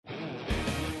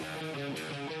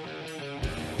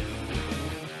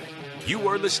You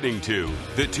are listening to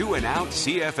the Two and Out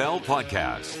CFL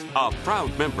podcast, a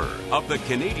proud member of the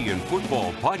Canadian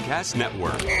Football Podcast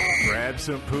Network. Grab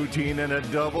some poutine and a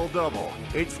double-double.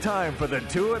 It's time for the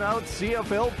Two and Out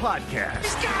CFL podcast.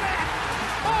 He's got it!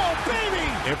 Oh, baby!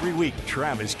 Every week,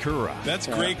 Travis Kura. That's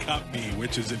Grey Cup me,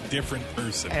 which is a different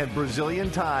person. And Brazilian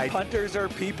Tide. Punters are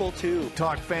people, too.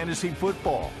 Talk fantasy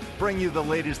football, bring you the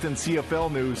latest in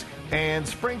CFL news, and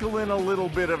sprinkle in a little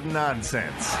bit of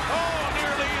nonsense. Oh,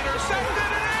 nearly intercepted,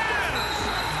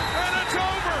 and it's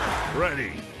over!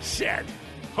 Ready, set,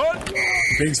 hunt!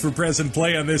 Thanks for pressing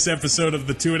play on this episode of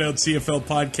the Two and Out CFL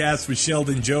podcast with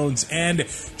Sheldon Jones and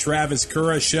Travis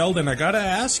Kura. Sheldon, I gotta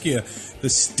ask you, the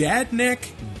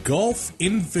Stadneck Golf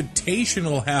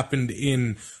Invitational happened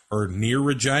in or near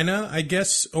Regina, I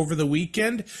guess, over the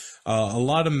weekend. A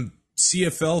lot of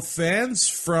CFL fans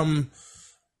from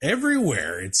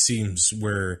everywhere, it seems,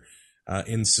 were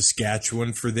in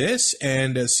Saskatchewan for this,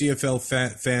 and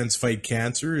CFL Fans Fight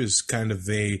Cancer is kind of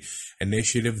a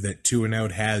initiative that Two and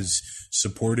Out has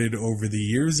supported over the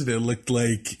years, and it looked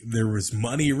like there was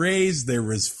money raised, there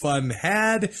was fun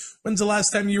had. When's the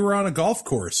last time you were on a golf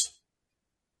course?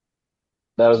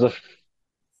 That was the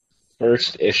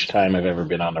first-ish time I've ever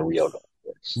been on a real golf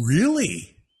course.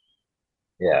 Really?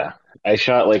 Yeah. I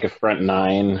shot like a front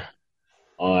nine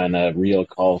on a real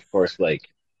golf course like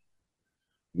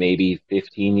maybe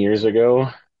 15 years ago.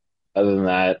 Other than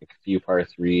that, a few par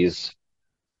threes.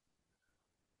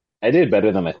 I did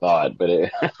better than I thought, but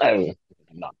I'm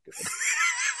not good.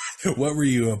 What were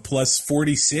you, a plus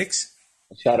 46?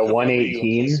 I shot a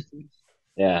 118.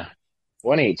 Yeah,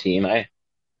 118. I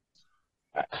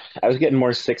was getting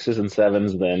more sixes and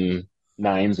sevens than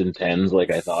nines and tens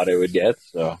like I thought I would get.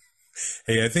 So,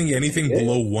 hey, I think anything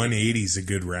below 180 is a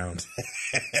good round.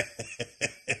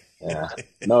 Yeah,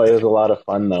 no, it was a lot of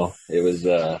fun though. It was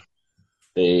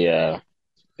they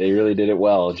really did it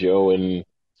well. Joe and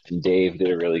Dave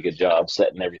did a really good job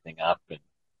setting everything up, and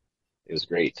it was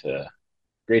great to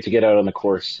get out on the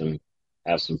course and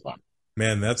have some fun.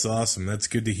 Man, that's awesome. That's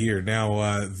good to hear.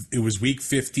 Now, it was week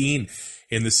 15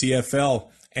 in the CFL,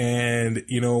 and,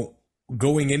 you know,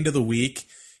 going into the week,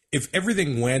 if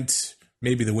everything went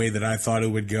maybe the way that I thought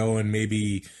it would go and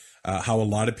maybe how a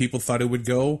lot of people thought it would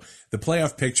go, the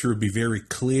playoff picture would be very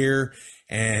clear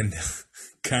and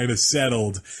kind of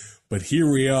settled. But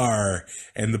here we are,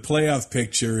 and the playoff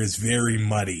picture is very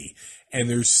muddy. And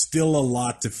there's still a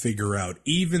lot to figure out.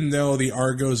 Even though the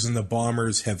Argos and the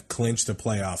Bombers have clinched a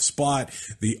playoff spot,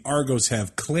 the Argos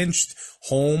have clinched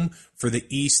home for the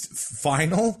East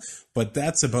Final, but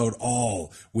that's about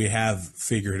all we have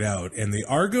figured out. And the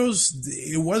Argos,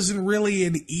 it wasn't really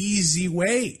an easy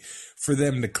way for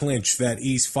them to clinch that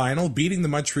East Final, beating the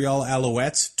Montreal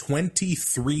Alouettes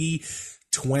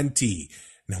 23-20.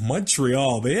 Now,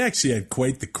 Montreal, they actually had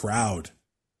quite the crowd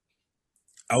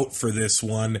out for this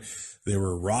one. They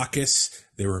were raucous.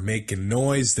 They were making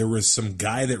noise. There was some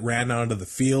guy that ran onto the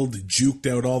field,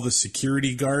 juked out all the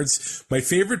security guards. My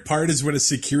favorite part is when a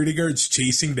security guard's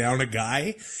chasing down a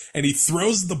guy and he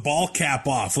throws the ball cap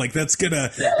off. Like that's going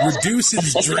to reduce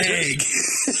his drag.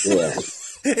 Yeah.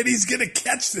 And he's going to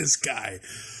catch this guy.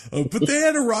 But they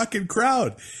had a rocking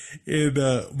crowd in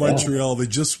Montreal. They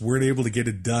just weren't able to get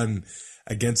it done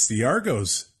against the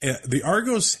Argos. The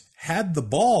Argos had the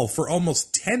ball for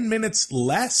almost 10 minutes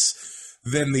less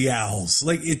than the Owls.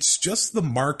 Like, it's just the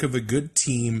mark of a good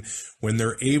team when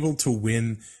they're able to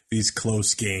win these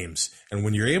close games. And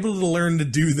when you're able to learn to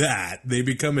do that, they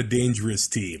become a dangerous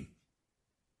team.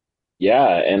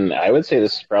 Yeah, and I would say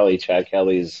this is probably Chad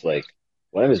Kelly's, like,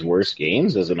 one of his worst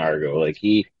games as an Argo. Like,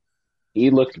 he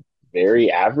looked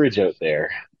very average out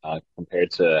there compared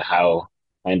to how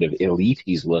kind of elite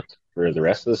he's looked for the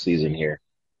rest of the season here.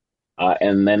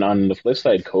 And then on the flip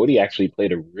side, Cody actually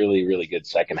played a really, really good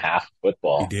second half of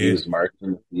football. He was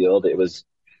marking the field. It was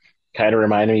kind of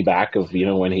reminded me back of, you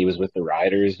know, when he was with the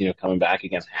Riders, you know, coming back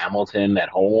against Hamilton at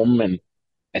home. And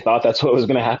I thought that's what was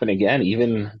going to happen again,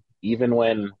 even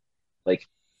when, like,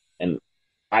 and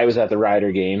I was at the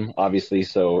Rider game, obviously.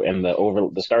 So, and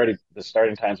the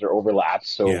starting times are overlapped.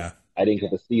 So yeah. I didn't get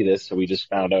to see this. So we just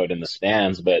found out in the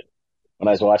stands. But when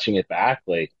I was watching it back,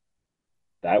 like,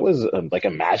 that was like a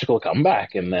magical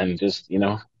comeback. And then just, you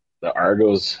know, the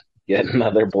Argos get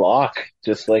another block,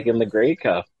 just like in the Grey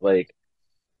Cup. Like,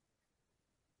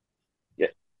 yeah,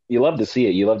 you love to see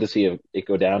it. You love to see it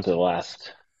go down to the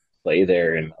last play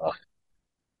there. And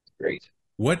it's great.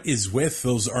 What is with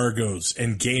those Argos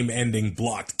and game-ending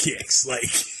blocked kicks?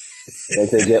 Like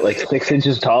they get like 6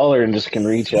 inches taller and just can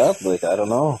reach up. Like, I don't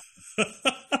know.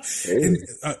 And,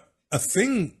 a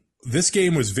thing this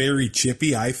game was very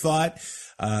chippy, I thought.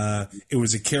 It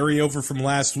was a carryover from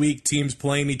last week, teams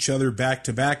playing each other back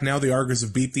to back. Now the Argos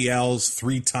have beat the Owls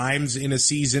 3 times in a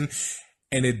season,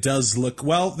 and it does look,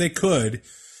 well, they could.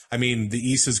 I mean, the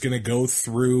East is going to go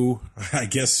through, I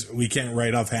guess we can't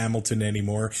write off Hamilton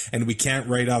anymore, and we can't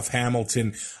write off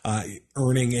Hamilton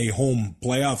earning a home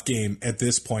playoff game at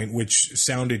this point, which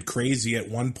sounded crazy at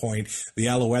one point. The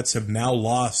Alouettes have now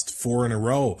lost 4 in a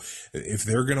row. If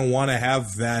they're going to want to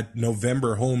have that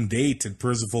November home date at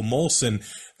Percival Molson,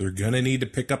 they're going to need to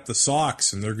pick up the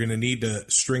Sox, and they're going to need to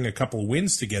string a couple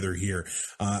wins together here.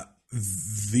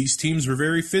 These teams were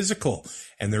very physical,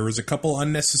 and there was a couple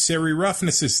unnecessary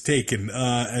roughnesses taken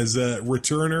as a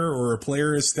returner or a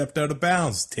player has stepped out of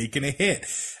bounds, taken a hit.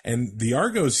 And the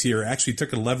Argos here actually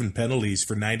took 11 penalties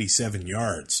for 97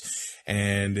 yards,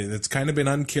 and it's kind of been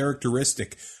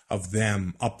uncharacteristic of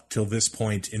them up till this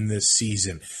point in this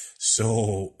season.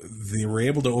 So they were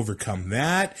able to overcome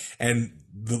that, and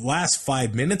the last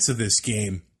 5 minutes of this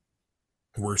game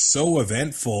were so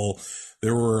eventful.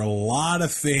 There were a lot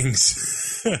of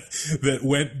things that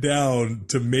went down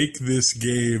to make this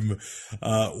game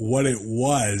what it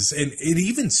was. And it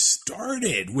even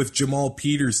started with Jamal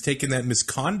Peters taking that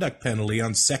misconduct penalty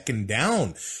on second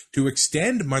down to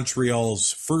extend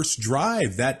Montreal's first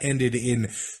drive. That ended in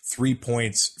 3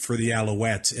 points for the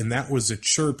Alouettes. And that was a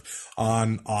chirp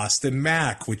on Austin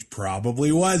Mack, which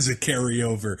probably was a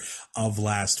carryover of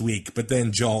last week. But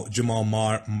then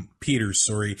Jamal Peters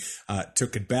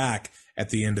took it back at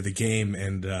the end of the game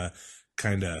and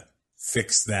kind of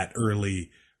fixed that early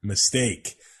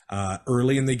mistake.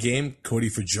 Early in the game, Cody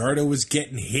Fajardo was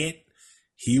getting hit.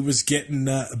 He was getting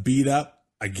beat up.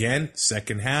 Again,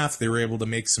 second half, they were able to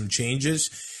make some changes.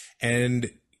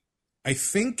 And I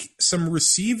think some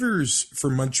receivers for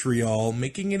Montreal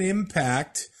making an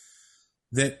impact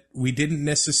that we didn't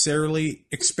necessarily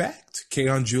expect.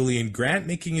 Keon Julian Grant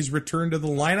making his return to the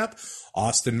lineup.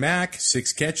 Austin Mack,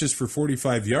 6 catches for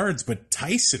 45 yards, but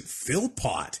Tyson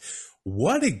Philpott,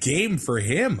 what a game for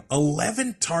him.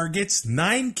 11 targets,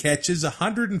 9 catches,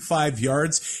 105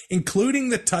 yards, including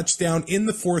the touchdown in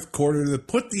the fourth quarter that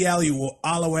put the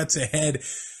Alouettes ahead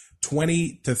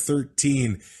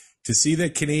 20-13. To see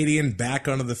that Canadian back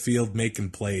onto the field making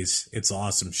plays, it's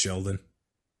awesome, Sheldon.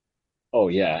 Oh,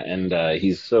 yeah, and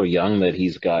he's so young that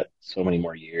he's got so many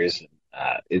more years.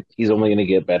 He's only going to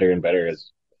get better and better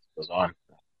as it goes on.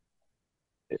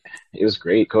 It was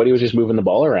great. Cody was just moving the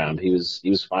ball around. He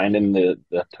was finding the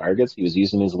targets. He was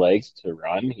using his legs to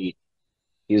run. He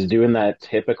was doing that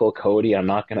typical Cody, I'm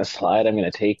not going to slide, I'm going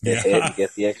to take the hit and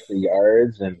get the extra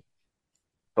yards. And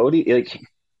Cody,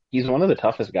 he's one of the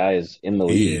toughest guys in the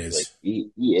league.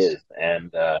 He is.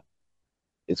 And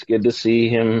it's good to see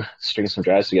him string some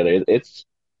drives together. It's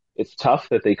tough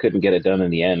that they couldn't get it done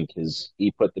in the end because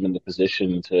he put them in the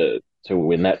position to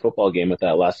win that football game with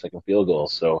that last second field goal.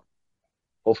 So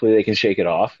hopefully they can shake it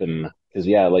off. And because,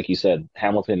 yeah, like you said,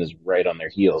 Hamilton is right on their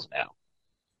heels now.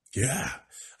 Yeah.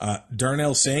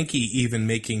 Darnell Sankey even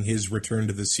making his return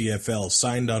to the CFL.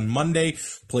 Signed on Monday,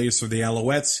 plays for the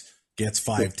Alouettes, gets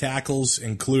 5 tackles,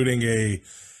 including a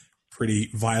pretty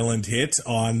violent hit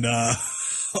on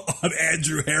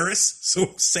Andrew Harris.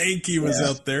 So Sankey was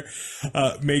out there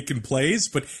making plays.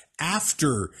 But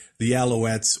after the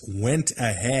Alouettes went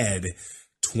ahead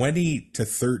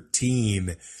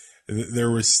 20-13, there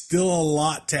was still a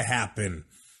lot to happen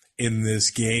in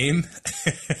this game.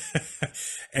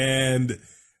 And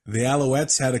the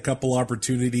Alouettes had a couple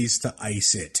opportunities to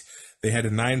ice it. They had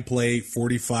a 9-play,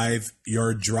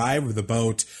 45-yard drive with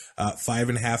about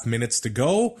 5.5 minutes to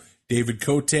go. David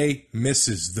Cote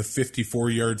misses the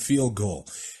 54-yard field goal.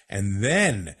 And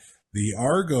then the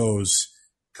Argos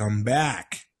come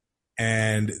back.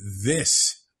 And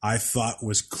this, I thought,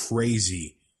 was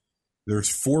crazy. There's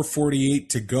 4:48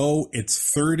 to go.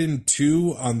 It's 3rd and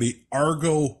 2 on the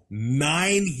Argo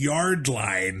 9-yard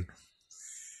line.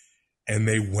 And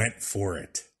they went for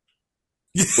it.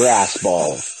 Brass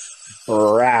balls.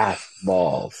 Brass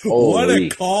balls. Holy. What a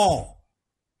call.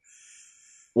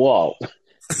 Whoa.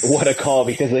 What a call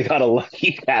because they got a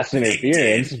lucky pass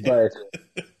interference. But,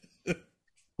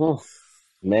 oh,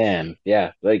 man,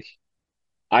 yeah. Like,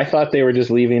 I thought they were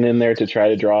just leaving in there to try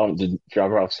to draw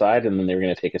offside, and then they were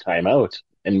going to take a timeout.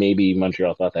 And maybe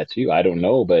Montreal thought that too. I don't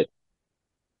know, but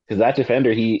because that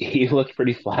defender, he looked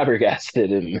pretty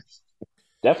flabbergasted and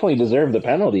definitely deserved the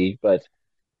penalty, but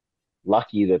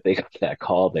lucky that they got that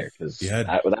call there because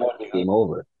that would be game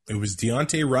over. It was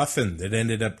Deontay Ruffin that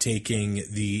ended up taking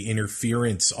the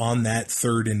interference on that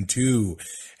 3rd and 2,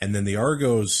 and then the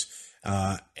Argos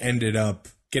ended up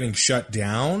getting shut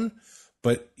down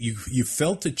but you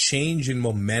felt a change in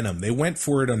momentum. They went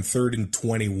for it on 3rd and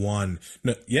 21.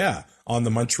 No, on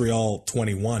the Montreal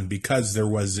 21 because there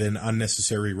was an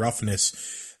unnecessary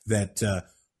roughness that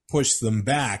pushed them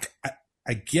back.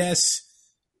 I guess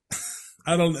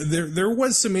I don't know. There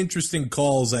was some interesting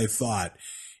calls, I thought,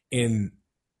 in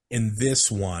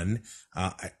this one.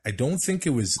 I don't think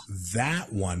it was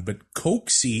that one, but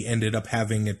Coxie ended up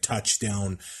having a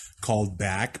touchdown called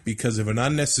back because of an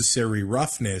unnecessary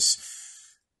roughness.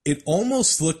 It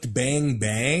almost looked bang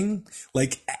bang,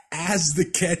 like as the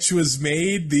catch was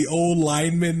made, the old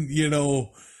lineman,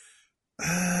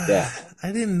 I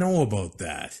didn't know about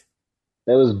that.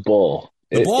 That was bull.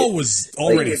 The ball was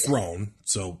already thrown,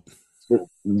 so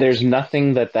there's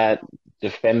nothing that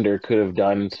defender could have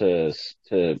done to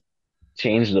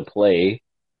change the play.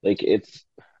 Like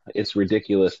it's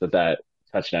ridiculous that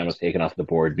touchdown was taken off the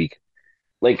board.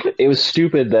 It was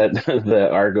stupid that the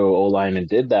Argo O-lineman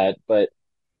did that, but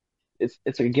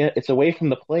it's away from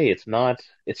the play. It's not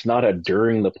a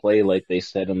during the play like they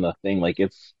said in the thing.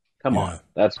 Come on.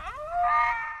 That's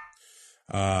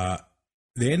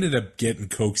they ended up getting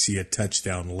Coxie a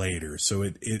touchdown later, so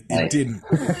it didn't,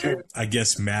 I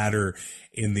guess, matter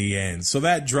in the end. So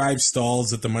that drive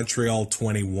stalls at the Montreal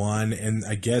 21, and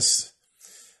I guess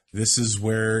this is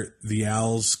where the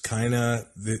Owls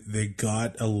they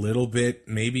got a little bit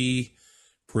maybe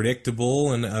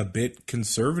predictable and a bit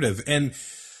conservative. And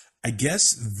I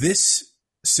guess this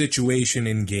situation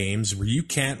in games where you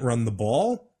can't run the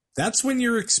ball, that's when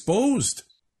you're exposed.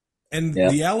 And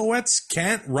the Alouettes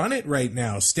can't run it right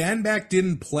now. Stanback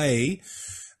didn't play.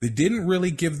 They didn't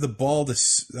really give the ball to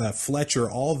Fletcher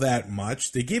all that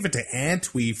much. They gave it to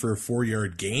Antwi for a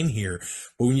 4-yard gain here.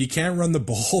 But when you can't run the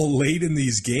ball late in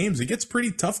these games, it gets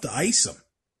pretty tough to ice them.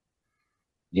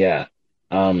 Yeah.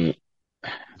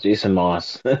 Jason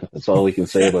Moss, that's all we can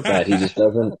say about that. He just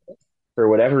doesn't, for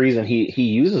whatever reason, he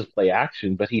uses play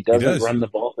action, but he doesn't run the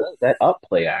ball to set up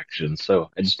play action. So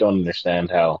I just don't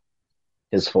understand how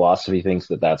his philosophy thinks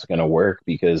that that's going to work,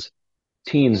 because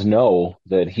teams know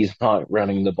that he's not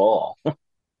running the ball.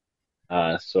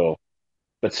 But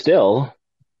still,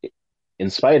 in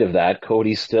spite of that,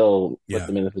 Cody still put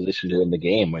them in the position to win the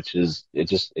game, which is, it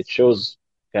shows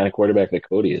the kind of quarterback that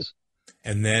Cody is.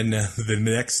 And then the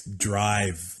next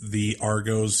drive, the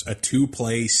Argos, a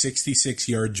 2-play,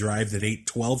 66-yard drive that ate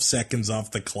 12 seconds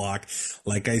off the clock.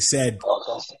 Like I said,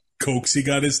 Coxie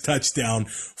got his touchdown,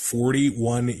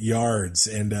 41 yards.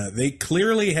 And they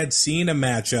clearly had seen a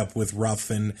matchup with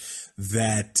Ruffin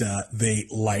that they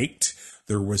liked.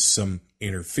 There was some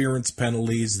interference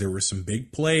penalties. There were some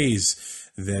big plays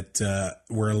that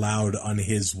were allowed on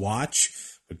his watch.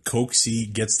 But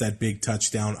Coxie gets that big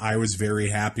touchdown. I was very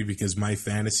happy because my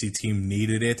fantasy team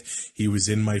needed it. He was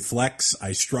in my flex.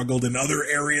 I struggled in other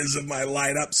areas of my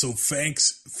lineup, so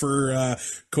thanks for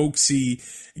Coxie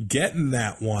getting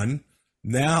that one.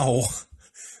 Now,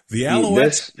 the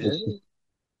Alouettes...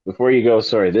 Before you go,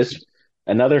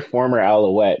 another former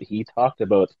Alouette, he talked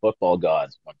about football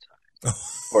gods one time.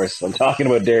 Of course, I'm talking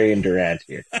about Darian Durant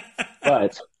here.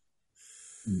 But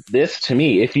this, to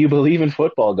me, if you believe in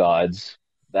football gods,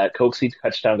 that Coxie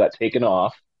touchdown got taken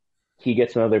off, he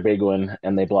gets another big one,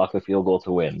 and they block the field goal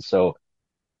to win. So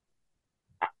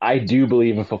I do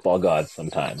believe in football gods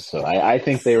sometimes. So I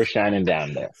think they were shining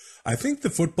down there. I think the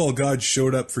football gods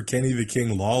showed up for Kenny the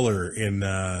King Lawler in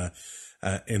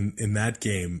that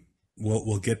game.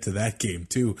 We'll get to that game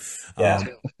too. Yeah.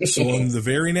 So on the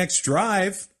very next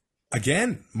drive,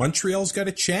 again, Montreal's got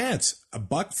a chance.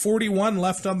 $1:41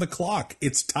 left on the clock.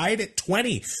 It's tied at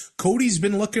 20. Cody's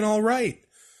been looking all right.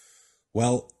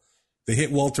 Well, they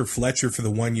hit Walter Fletcher for the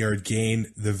 1-yard gain.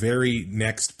 The very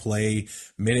next play,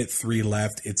 3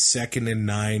 left. It's 2nd and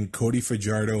 9. Cody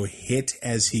Fajardo hit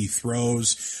as he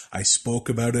throws. I spoke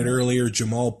about it earlier.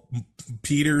 Jamal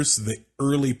Peters, the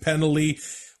early penalty,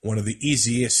 one of the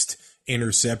easiest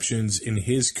interceptions in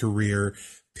his career,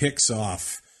 picks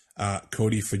off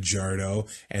Cody Fajardo.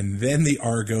 And then the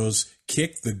Argos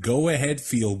kick the go-ahead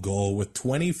field goal with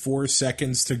 24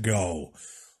 seconds to go,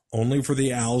 only for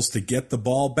the Owls to get the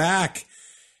ball back.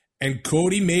 And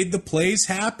Cody made the plays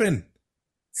happen.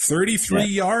 33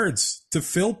 yards to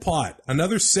Philpott,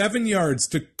 another 7 yards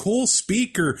to Cole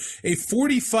Speaker, a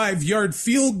 45-yard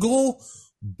field goal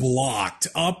blocked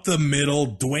up the middle.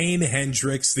 Dwayne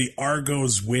Hendricks, the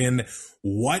Argos win.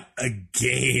 What a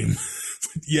game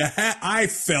Yeah, I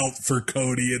felt for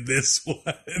Cody in this one.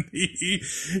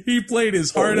 He played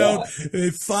his heart out. They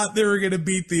thought they were going to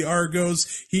beat the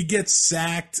Argos. He gets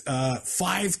sacked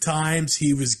 5 times.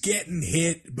 He was getting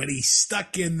hit, but he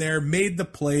stuck in there, made the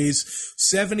plays.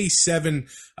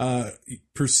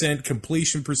 77%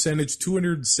 completion percentage,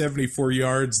 274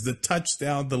 yards, the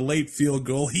touchdown, the late field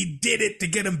goal. He did it to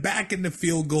get him back into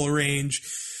field goal range.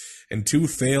 And 2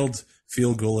 failed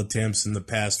field goal attempts in the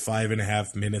past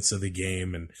 5.5 minutes of the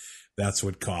game, and that's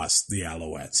what cost the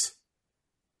Alouettes.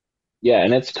 Yeah,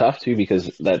 and it's tough too because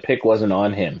that pick wasn't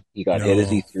on him. He got hit as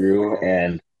he threw,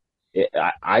 and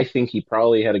I think he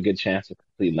probably had a good chance of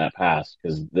completing that pass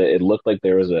because it looked like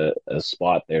there was a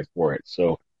spot there for it.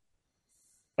 So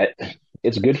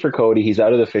it's good for Cody. He's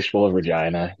out of the fishbowl of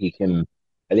Regina. I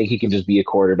think he can just be a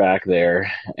quarterback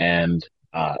there, and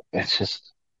it's just.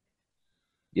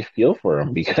 You feel for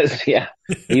him because, he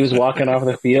was walking off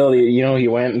the field. He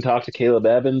went and talked to Caleb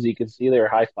Evans. You could see they were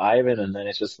high-fiving, and then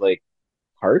it's just like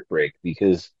heartbreak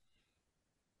because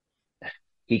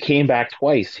he came back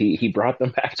twice. He brought them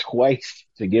back twice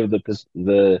to give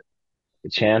the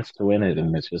chance to win it,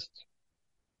 and it's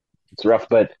rough.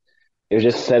 But it was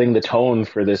just setting the tone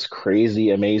for this crazy,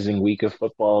 amazing week of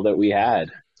football that we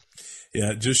had.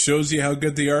 Yeah, it just shows you how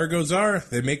good the Argos are.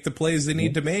 They make the plays they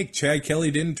need to make. Chad Kelly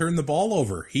didn't turn the ball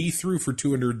over. He threw for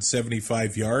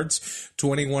 275 yards,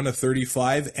 21 of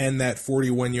 35, and that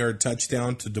 41-yard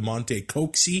touchdown to DeMonte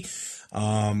Coxie.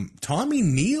 Tommy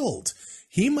Nield,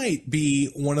 he might be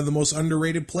one of the most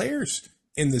underrated players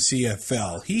in the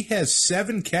CFL. He has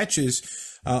 7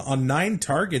 catches on 9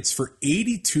 targets for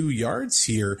 82 yards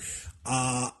here.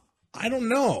 I don't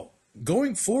know.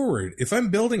 Going forward, if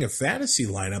I'm building a fantasy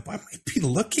lineup, I might be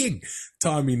looking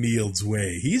Tommy Nield's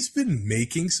way. He's been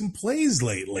making some plays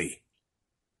lately.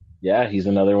 Yeah, he's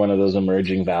another one of those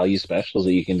emerging value specials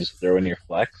that you can just throw in your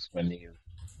flex when you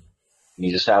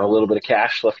just have a little bit of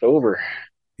cash left over.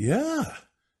 Yeah.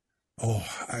 Oh,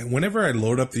 whenever I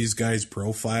load up these guys'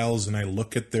 profiles and I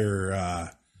look at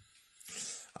their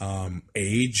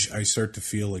age, I start to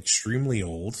feel extremely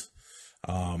old.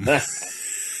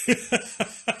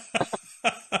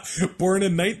 Born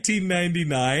in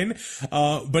 1999,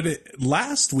 but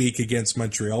last week against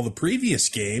Montreal, the previous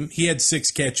game, he had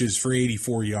 6 catches for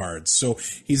 84 yards. So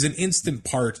he's an instant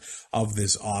part of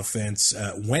this offense.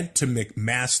 Went to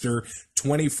McMaster,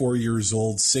 24 years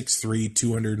old, 6'3",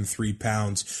 203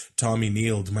 pounds. Tommy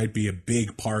Nield might be a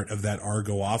big part of that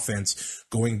Argo offense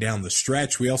going down the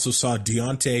stretch. We also saw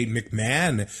Deontay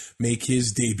McMahon make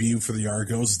his debut for the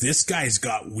Argos. This guy's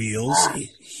got wheels.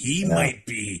 He might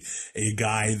be a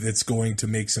guy that's going to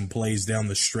make some plays down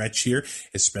the stretch here,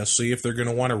 especially if they're going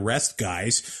to want to rest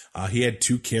guys. He had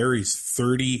 2 carries,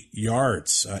 30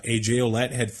 yards. AJ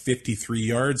Ouellette had 53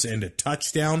 yards and a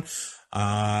touchdown.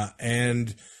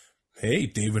 And hey,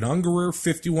 David Ungerer,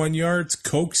 51 yards.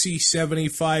 Coxie,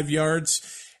 75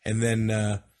 yards. And then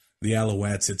the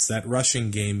Alouettes, it's that rushing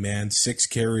game, man. 6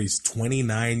 carries,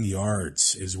 29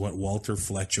 yards is what Walter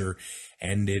Fletcher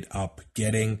ended up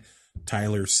getting.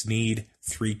 Tyler Sneed,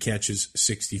 3 catches,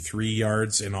 63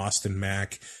 yards. And Austin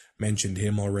Mack, mentioned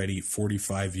him already,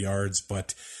 45 yards.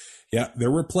 But yeah,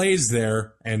 there were plays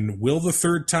there. And will the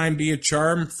third time be a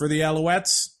charm for the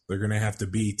Alouettes? They're going to have to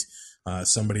beat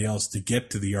somebody else to get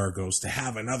to the Argos to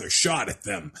have another shot at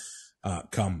them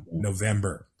come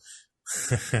November.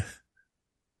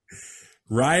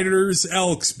 Riders,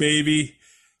 Elks, baby.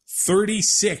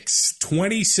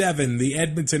 36-27. The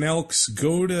Edmonton Elks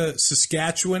go to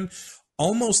Saskatchewan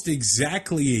almost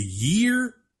exactly a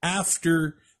year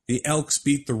after the Elks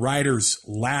beat the Riders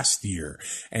last year.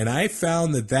 And I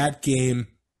found that game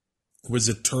was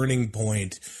a turning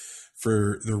point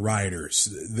for the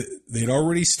Riders. They'd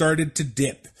already started to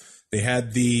dip. They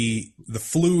had the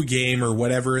flu game or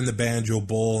whatever in the Banjo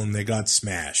Bowl, and they got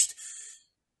smashed.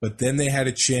 But then they had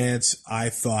a chance, I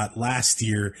thought, last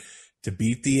year to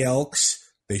beat the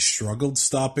Elks. They struggled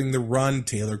stopping the run.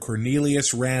 Taylor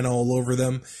Cornelius ran all over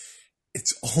them.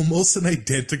 It's almost an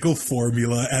identical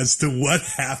formula as to what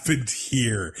happened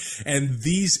here. And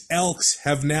these Elks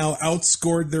have now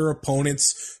outscored their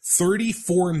opponents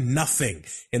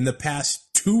 34-0 in the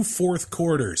past 2 fourth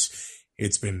quarters.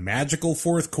 It's been magical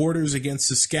fourth quarters against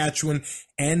Saskatchewan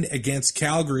and against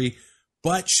Calgary.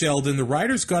 But, Sheldon, the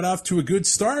Riders got off to a good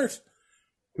start.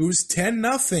 It was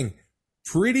 10-0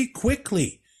 pretty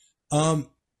quickly.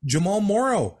 Jamal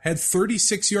Morrow had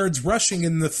 36 yards rushing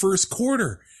in the first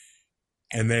quarter.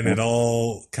 And then it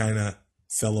all kind of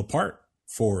fell apart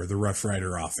for the Rough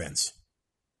Rider offense.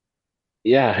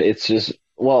 Yeah, it's just,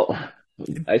 well,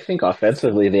 I think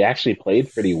offensively they actually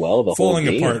played pretty well the whole Falling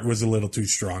game. apart was a little too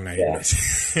strong, I admit.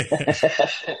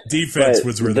 Defense But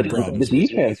was where the problems the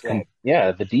defense,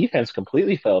 the defense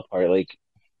completely fell apart. Like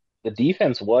the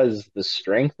defense was the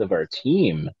strength of our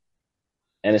team,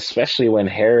 and especially when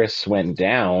Harris went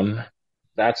down,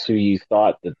 that's who you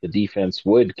thought that the defense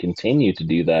would continue to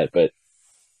do that. But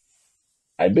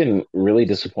I've been really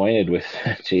disappointed with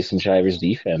Jason Shivers'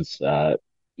 defense.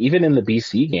 Even in the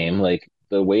BC game, like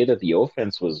the way that the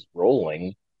offense was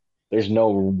rolling, there's no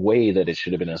way that it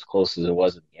should have been as close as it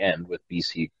was in the end with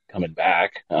BC coming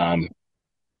back.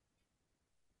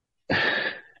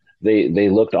 They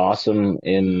looked awesome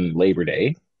in Labor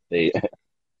Day.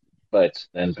 But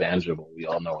then Banjo, we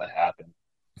all know what happened.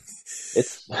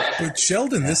 But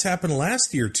Sheldon, this happened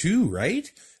last year too, right?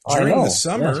 During the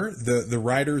summer, the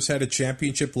Riders had a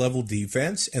championship level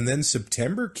defense, and then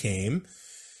September came,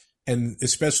 and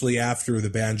especially after the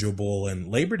Banjo Bowl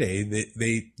and Labor Day,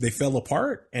 they fell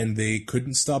apart and they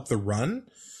couldn't stop the run,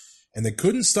 and they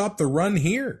couldn't stop the run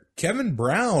here. Kevin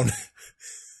Brown,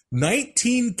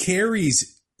 19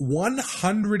 carries,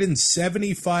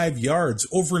 175 yards,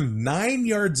 over 9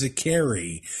 yards a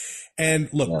carry. And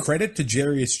look, credit to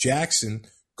Jarius Jackson,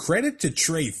 credit to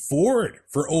Trey Ford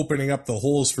for opening up the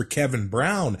holes for Kevin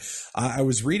Brown. I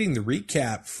was reading the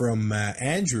recap from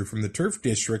Andrew from the Turf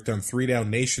District on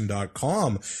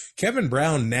 3downnation.com. Kevin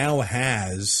Brown now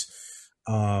has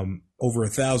over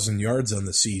 1,000 yards on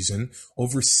the season.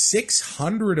 Over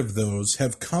 600 of those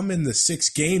have come in the 6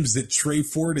 games that Trey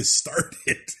Ford has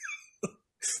started.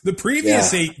 The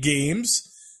previous 8 games,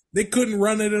 they couldn't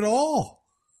run it at all.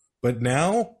 But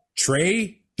now,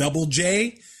 Trey, Double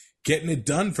J, getting it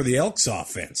done for the Elks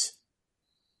offense.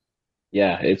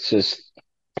 Yeah, it's just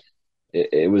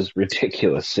it was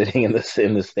ridiculous sitting in the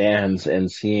stands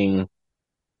and seeing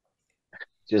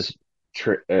just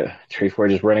Trey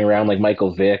Ford just running around like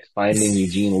Michael Vick, finding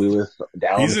Eugene Lewis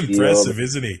down. He's the impressive, field.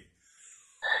 Isn't he?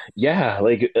 Yeah,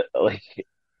 like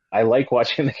I like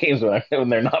watching the games when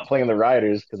they're not playing the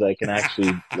Riders because I can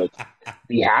actually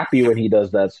be happy when he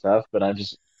does that stuff. But I'm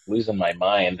just losing my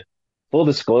mind. Full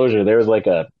disclosure, there was like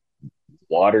a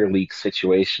water leak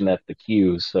situation at the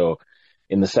queue, so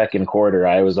in the second quarter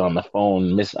I was on the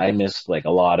phone. I missed like a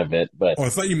lot of it, but I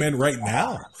thought you meant right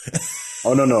now.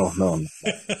 Oh no.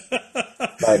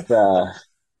 But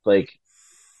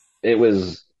it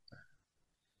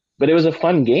was a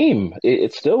fun game.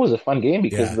 It still was a fun game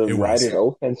because the Riders'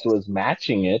 offense was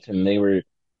matching it, and they were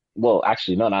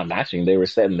actually not matching. They were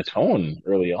setting the tone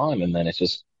early on, and then it's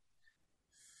just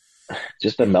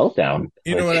a meltdown.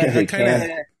 You know what? I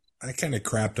kind of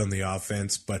crapped on the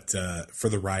offense, but for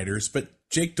the Riders. But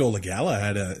Jake Dolegala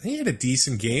had a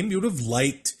decent game. You would have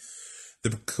liked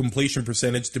the completion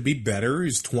percentage to be better. He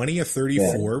was 20 of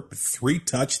 34, 3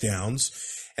 touchdowns,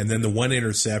 and then the 1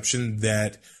 interception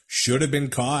that should have been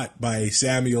caught by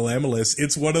Samuel Emelis.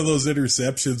 It's one of those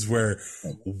interceptions where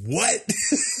what?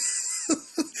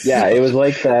 Yeah, it was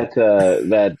like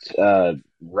that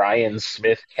Ryan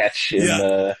Smith catch in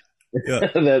that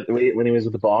when he was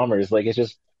with the Bombers. Like it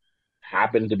just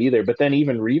happened to be there. But then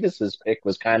even Revis's pick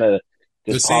was kind of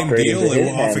the same deal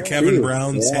off of Kevin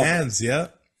Brown's hands. Yeah.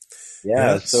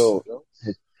 So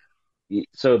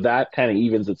that kind of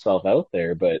evens itself out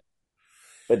there. But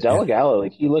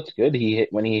Dolegala, he looked good. He hit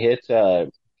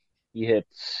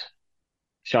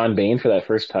Sean Bain for that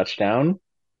first touchdown,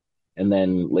 and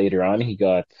then later on he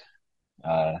got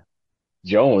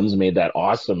Jones made that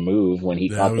awesome move when he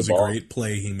caught the ball. That was a great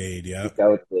play he made. Yeah, took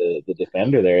out the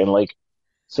defender there, and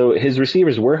so his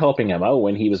receivers were helping him out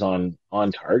when he was on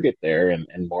target there,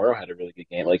 and Morrow had a really good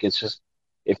game. It's just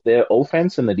if the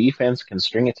offense and the defense can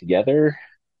string it together,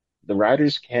 the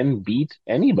Riders can beat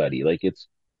anybody.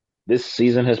 This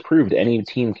season has proved any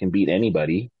team can beat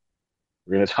anybody.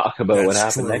 We're going to talk about what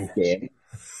happened next game.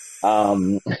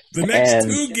 The next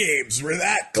 2 games were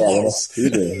that close.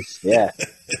 2 games, yeah.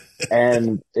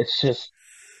 And it's just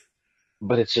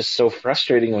so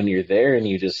frustrating when you're there and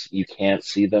you can't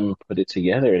see them put it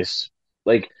together. It's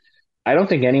I don't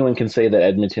think anyone can say that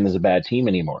Edmonton is a bad team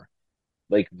anymore.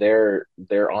 They're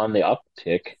on the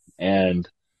uptick, and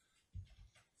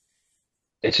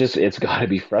it's got to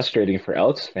be frustrating for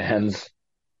Elks fans,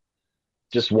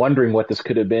 just wondering what this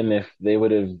could have been if they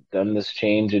would have done this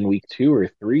change in week 2 or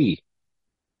 3.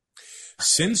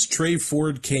 Since Trey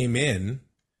Ford came in,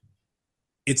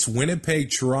 it's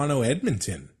Winnipeg, Toronto,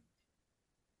 Edmonton.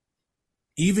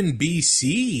 Even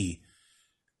BC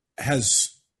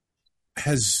has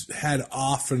had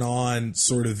off and on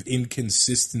sort of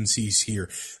inconsistencies here.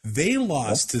 They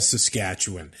lost to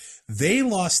Saskatchewan. They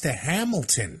lost to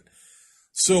Hamilton.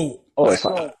 So if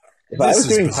I was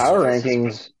doing power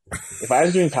rankings, if I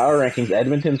was doing power rankings,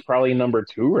 Edmonton's probably number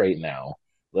 2 right now.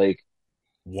 Like,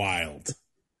 Wild.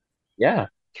 yeah,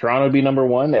 Toronto would be number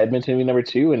 1, Edmonton would be number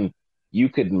 2, and you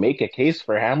could make a case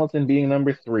for Hamilton being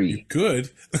number 3. Good.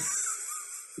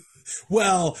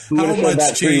 Well, Who how would've said much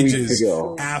that 3 weeks changes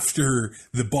ago? after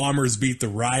the Bombers beat the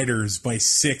Riders by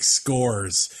 6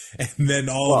 scores, and then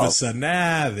all of a sudden,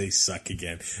 they suck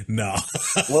again? No.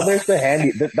 Well, there's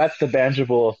the that's the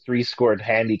Banjable 3-scored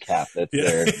handicap that's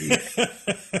there.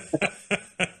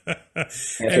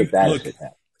 Can't take that Look, as a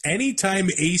tap. anytime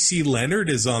AC Leonard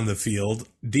is on the field,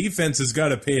 defense has got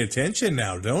to pay attention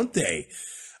now, don't they?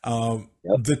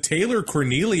 The Taylor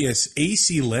Cornelius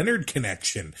AC Leonard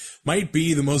connection might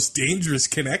be the most dangerous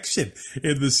connection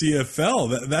in the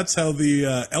CFL. That's how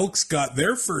the Elks got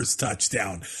their first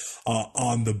touchdown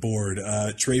on the board.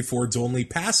 Trey Ford's only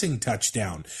passing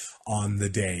touchdown on the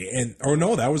day.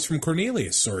 That was from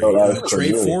Cornelius. Sorry.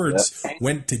 Trey Ford's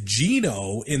went to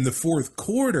Gino in the fourth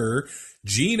quarter.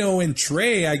 Gino and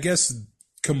Trey, I guess,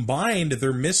 combined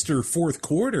their Mr. Fourth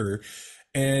Quarter.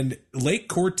 And Lake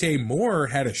Corte Moore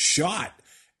had a shot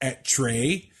at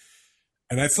Trey,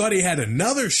 and I thought he had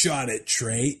another shot at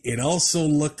Trey. It also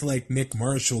looked like Nick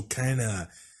Marshall kind of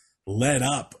let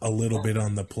up a little bit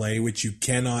on the play, which you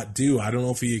cannot do. I don't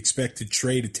know if he expected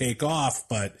Trey to take off,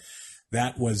 but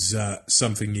that was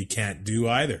something you can't do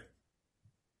either.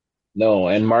 No,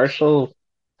 and Marshall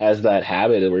has that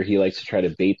habit where he likes to try to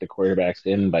bait the quarterbacks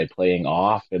in by playing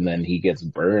off, and then he gets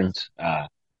burnt.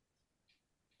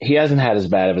 He hasn't had as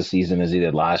bad of a season as he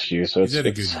did last year, so He's had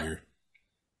a good year.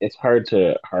 It's hard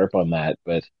to harp on that.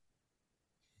 But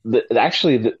the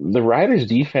Riders'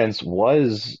 defense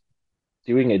was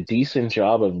doing a decent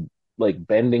job of like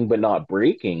bending but not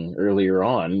breaking earlier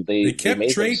on. They kept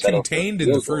Trey contained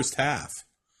in the first half.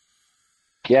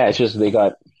 Yeah, it's just they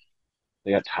got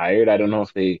tired. I don't know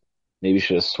if they maybe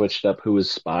should have switched up who was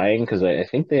spying, because I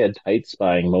think they had tight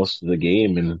spying most of the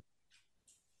game, and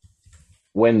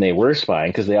when they were spying,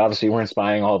 because they obviously weren't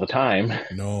spying all the time.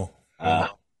 No.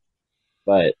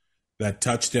 But that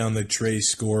touchdown that Trey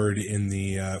scored in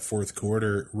the fourth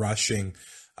quarter rushing,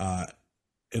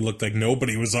 it looked like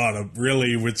nobody was on him,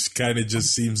 really, which kind of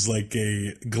just seems like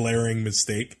a glaring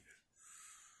mistake.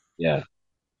 Yeah.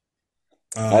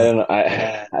 I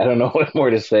don't know what more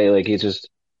to say. Like, it's just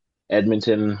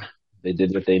Edmonton, they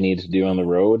did what they needed to do on the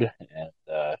road, and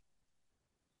the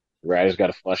Riders got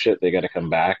to flush it. They got to come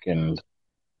back, and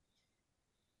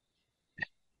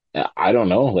I don't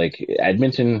know. Like,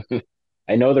 Edmonton,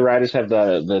 I know the Riders have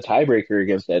the tiebreaker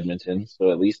against Edmonton,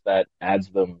 so at least that adds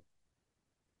them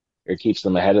or keeps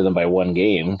them ahead of them by 1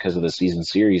 game because of the season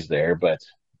series there. But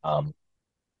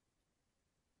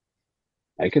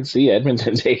I could see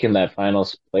Edmonton taking that final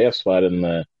playoff spot in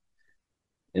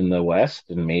the West,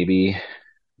 and maybe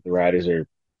the Riders are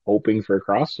hoping for a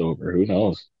crossover. Who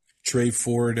knows? Trey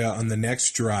Ford on the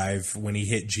next drive, when he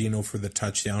hit Gino for the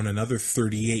touchdown, another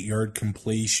 38-yard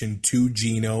completion to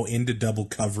Gino into double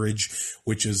coverage,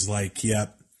 which is like,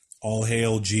 yep, all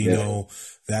hail Gino. Yeah.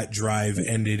 That drive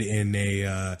ended in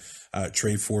a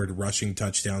Trey Ford rushing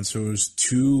touchdown. So it was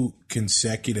 2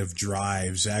 consecutive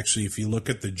drives. Actually, if you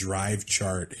look at the drive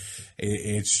chart,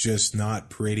 it's just not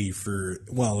pretty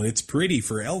it's pretty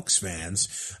for Elks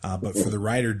fans, but for the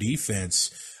Rider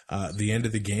defense, the end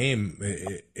of the game,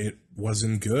 it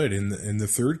wasn't good. In the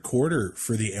third quarter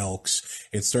for the Elks,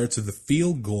 it starts with a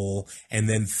field goal and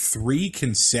then 3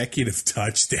 consecutive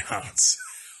touchdowns.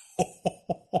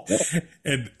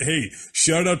 And hey,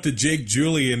 shout out to Jake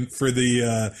Julian for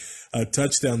the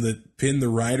touchdown that pinned the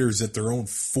Riders at their own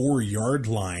 4-yard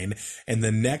line. And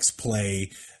the next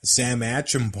play, Sam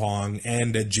Achampong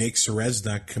and Jake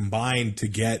Serezna combined to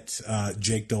get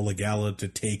Jake Dolegala to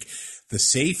take the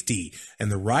safety.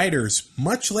 And the Riders,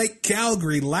 much like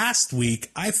Calgary last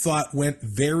week, I thought went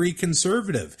very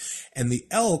conservative. And the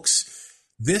Elks,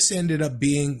 this ended up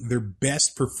being their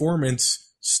best performance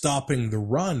stopping the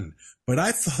run. But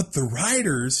I thought the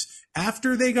Riders,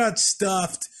 after they got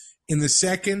stuffed in the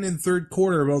second and third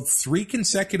quarter, about 3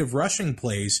 consecutive rushing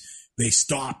plays, they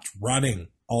stopped running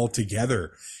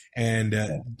altogether. And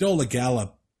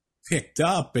Dolegala picked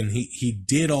up, and he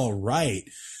did all right.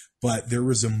 But there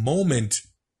was a moment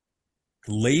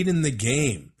late in the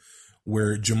game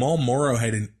where Jamal Morrow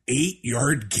had an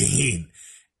 8-yard gain.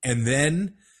 And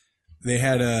then they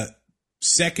had a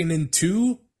 2nd and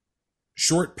 2,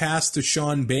 short pass to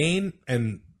Sean Bain,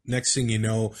 and next thing you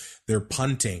know, they're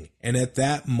punting. And at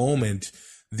that moment,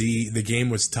 the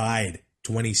game was tied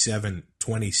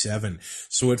 27-27.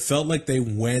 So it felt like they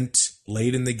went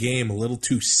late in the game a little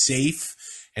too safe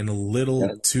and a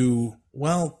little too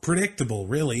Well, predictable,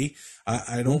 really.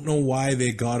 I don't know why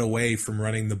they got away from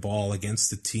running the ball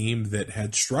against a team that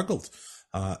had struggled,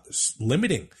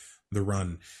 limiting the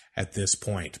run at this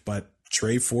point. But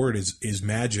Trey Ford is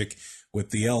magic with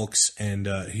the Elks, and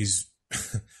he's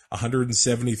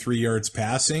 173 yards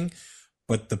passing,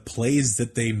 but the plays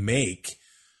that they make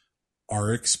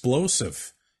are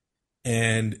explosive.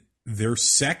 And they're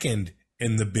second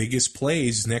in the biggest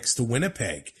plays next to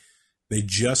Winnipeg. They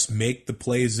just make the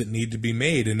plays that need to be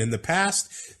made. And in the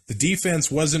past, the defense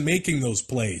wasn't making those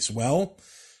plays. Well,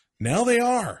 now they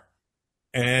are.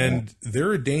 And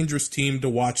they're a dangerous team to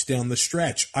watch down the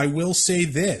stretch. I will say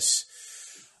this.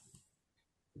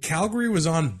 Calgary was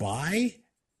on bye.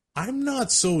 I'm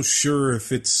not so sure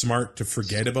if it's smart to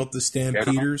forget about the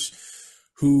Stampeders,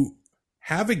 who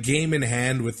have a game in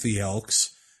hand with the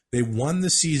Elks. They won the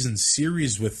season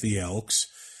series with the Elks.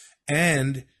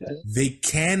 And they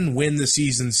can win the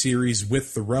season series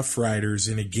with the Rough Riders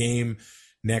in a game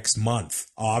next month.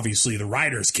 Obviously, the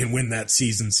Riders can win that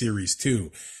season series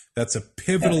too. That's a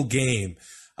pivotal game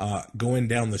going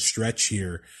down the stretch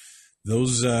here.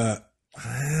 Those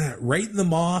writing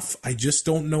them off, I just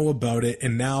don't know about it.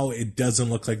 And now it doesn't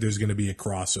look like there's going to be a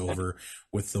crossover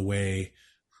with the way,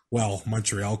 well,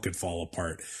 Montreal could fall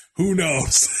apart. Who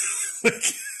knows?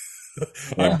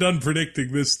 I'm done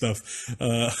predicting this stuff.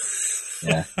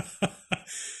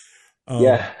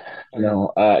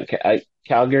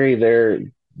 Calgary,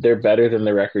 they're better than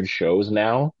the record shows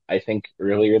now. I think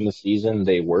earlier in the season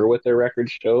they were what their record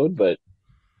showed, but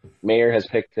Mayer has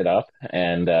picked it up,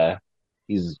 and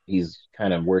he's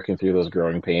kind of working through those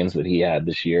growing pains that he had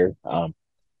this year.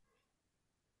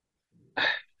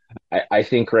 I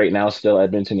think right now still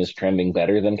Edmonton is trending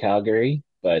better than Calgary,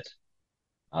 but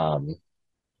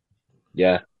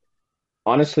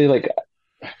honestly, like,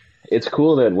 it's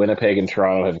cool that Winnipeg and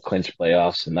Toronto have clinched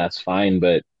playoffs, and that's fine,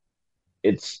 but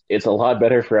it's a lot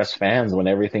better for us fans when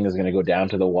everything is going to go down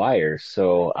to the wire.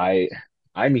 So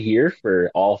I'm here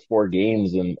for all 4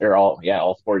 games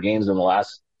all 4 games in the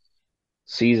last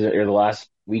season, or the last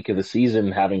week of the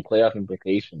season, having playoff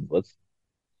implications.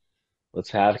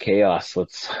 Let's have chaos.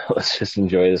 Let's just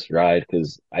enjoy this ride,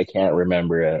 because I can't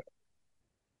remember a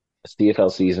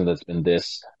CFL season that's been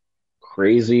this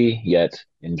crazy yet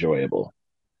enjoyable.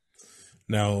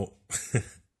 Now,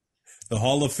 the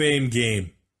Hall of Fame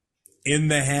game in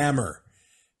the Hammer.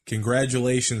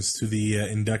 Congratulations to the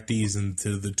inductees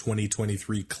into the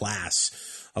 2023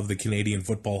 class of the Canadian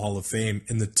Football Hall of Fame.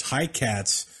 And the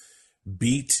Ticats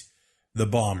beat the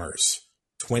Bombers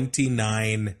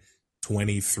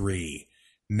 29-23.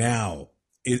 Now,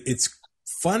 it's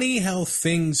funny how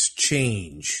things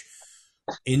change.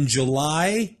 In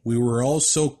July, we were all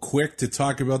so quick to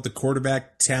talk about the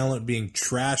quarterback talent being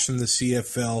trash in the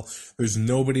CFL. There's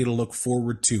nobody to look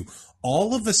forward to.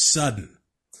 All of a sudden,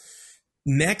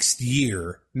 next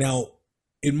year, now,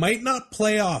 it might not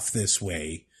play off this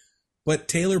way, but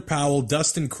Taylor Powell,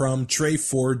 Dustin Crum, Trey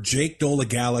Ford, Jake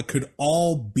Dolegala could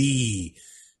all be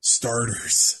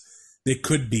starters. They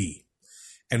could be.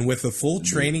 And with a full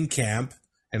training camp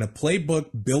and a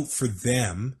playbook built for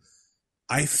them,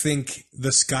 I think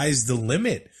the sky's the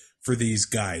limit for these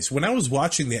guys. When I was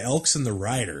watching the Elks and the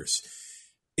Riders,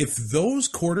 if those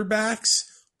quarterbacks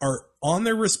are on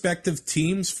their respective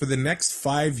teams for the next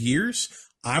 5 years,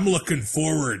 I'm looking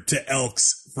forward to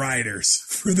Elks Riders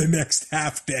for the next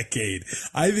half decade.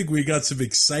 I think we got some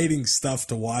exciting stuff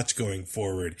to watch going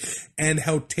forward. And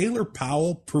how Taylor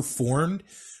Powell performed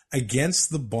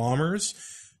against the Bombers,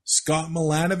 Scott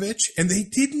Milanovich, and they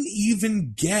didn't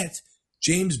even get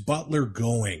James Butler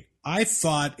going. I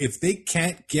thought if they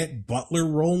can't get Butler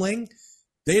rolling,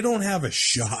 they don't have a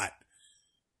shot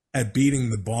at beating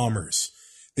the Bombers.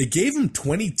 They gave him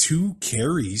 22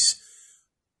 carries,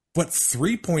 but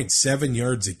 3.7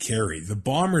 yards a carry. The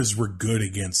Bombers were good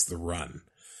against the run.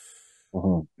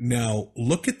 Uh-huh. Now,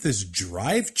 look at this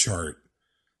drive chart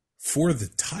for the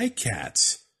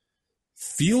Ticats.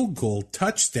 Field goal,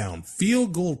 touchdown.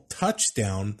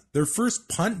 Their first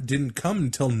punt didn't come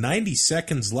until 90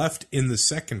 seconds left in the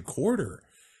second quarter.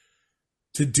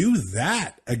 To do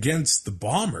that against the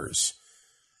Bombers,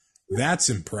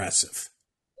 that's impressive.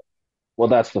 Well,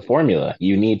 that's the formula.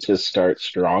 You need to start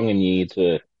strong, and you need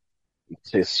to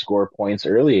score points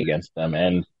early against them.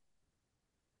 And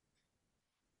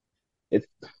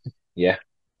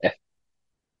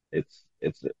it's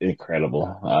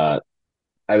incredible.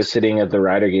 I was sitting at the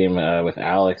Rider game with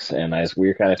Alex, and we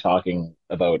were kind of talking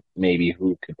about maybe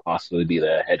who could possibly be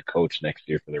the head coach next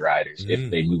year for the Riders if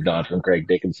they moved on from Craig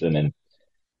Dickinson.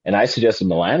 And I suggested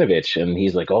Milanovich, and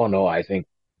he's like, "Oh no, I think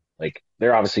like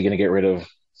they're obviously going to get rid of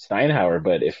Steinhauer,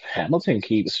 but if Hamilton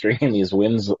keeps stringing these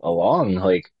wins along,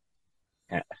 like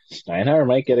Steinhauer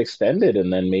might get extended,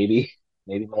 and then maybe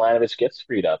Milanovic gets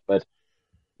freed up. But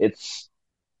it's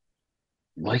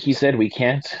like you said, we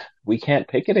can't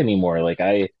pick it anymore. Like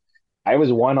I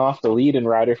was one off the lead in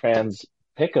Rider fans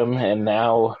pick 'em, and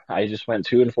now I just went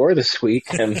 2-4 this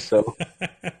week, and so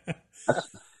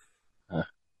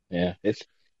yeah,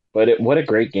 what a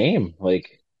great game.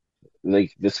 Like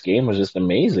this game was just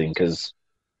amazing because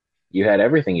you had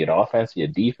everything. You had offense, you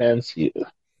had defense. It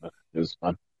was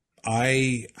fun.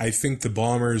 I think the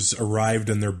Bombers arrived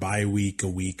in their bye week a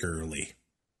week early.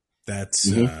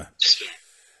 That's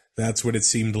that's what it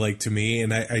seemed like to me.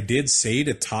 And I did say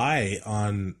to Ty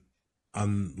on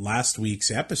last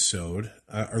week's episode,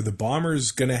 are the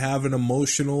Bombers going to have an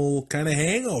emotional kind of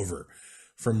hangover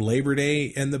from Labor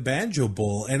Day and the Banjo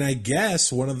Bowl? And I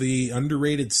guess one of the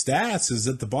underrated stats is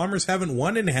that the Bombers haven't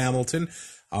won in Hamilton,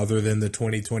 other than the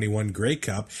 2021 Grey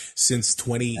Cup, since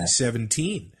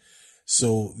 2017.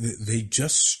 So they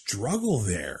just struggle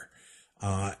there.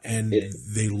 And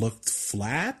they looked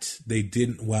flat. They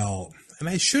didn't, well, and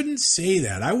I shouldn't say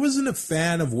that. I wasn't a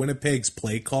fan of Winnipeg's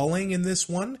play calling in this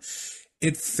one.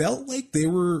 It felt like they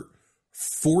were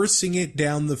forcing it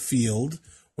down the field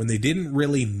when they didn't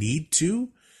really need to.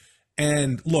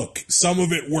 And look, some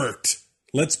of it worked.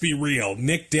 Let's be real.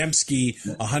 Nick Dembski,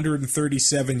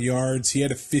 137 yards. He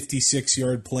had a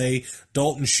 56-yard play.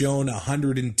 Dalton Schoen,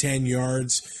 110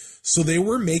 yards. So they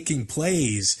were making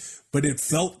plays, but it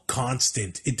felt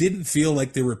constant. It didn't feel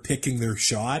like they were picking their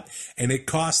shot, and it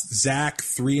cost Zach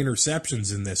 3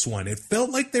 interceptions in this one. It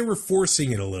felt like they were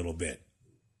forcing it a little bit.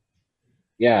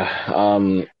 Yeah,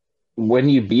 when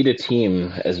you beat a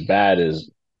team as bad as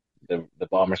the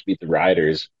Bombers beat the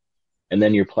Riders, and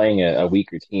then you're playing a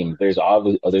weaker team, there's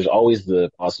always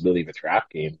the possibility of a trap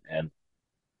game, and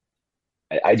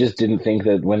I just didn't think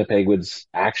that Winnipeg would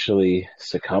actually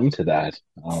succumb to that.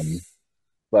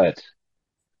 But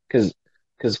because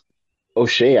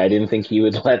O'Shea, I didn't think he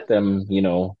would let them,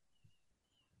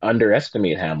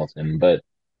 underestimate Hamilton, but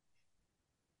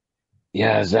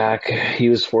yeah, Zach, he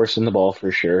was forcing the ball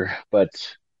for sure,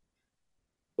 but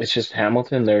it's just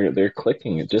Hamilton. They're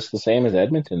clicking. It's just the same as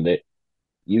Edmonton.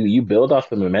 You build off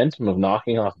the momentum of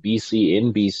knocking off BC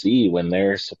in BC when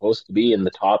they're supposed to be in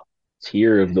the top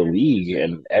tier of the league,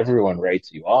 and everyone writes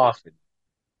you off.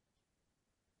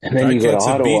 And then you go to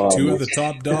Ottawa. Beat 2 of the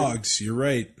top dogs. You're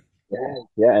right.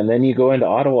 Yeah, and then you go into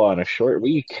Ottawa on a short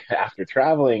week after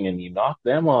traveling, and you knock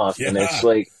them off, and it's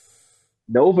like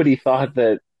nobody thought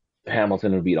that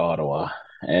Hamilton would beat Ottawa,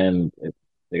 and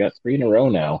they got 3 in a row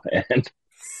now, and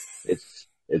it's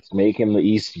making the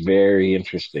East very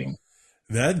interesting.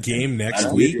 That game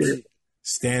next week,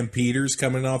 Stampeders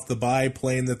coming off the bye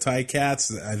playing the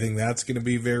Ticats. I think that's going to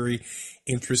be a very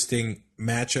interesting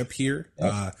matchup here.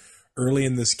 Yep. Early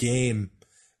in this game,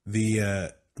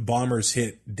 the Bombers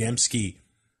hit Dembski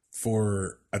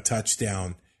for a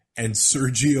touchdown, and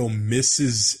Sergio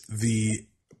misses the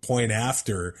point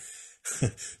after.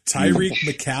 Tyreek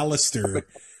McAllister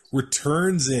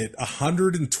returns it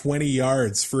 120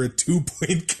 yards for a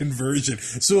 2-point conversion.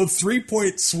 So a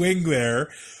 3-point swing there.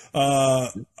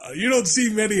 You don't see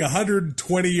many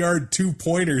 120-yard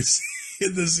 2-pointers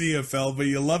in the CFL, but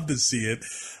you love to see it.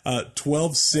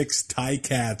 12-6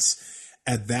 Ticats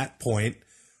at that point,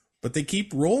 but they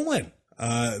keep rolling.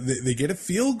 They get a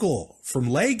field goal from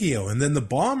Leggio, and then the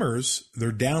Bombers,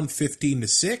 they're down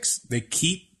 15-6. They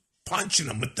keep punching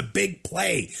them with the big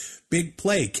play. Big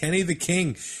play. Kenny the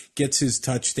King gets his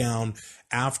touchdown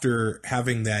after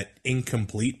having that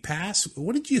incomplete pass.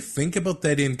 What did you think about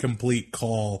that incomplete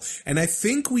call? And I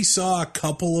think we saw a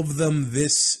couple of them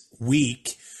this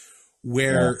week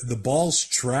where the ball's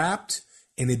trapped,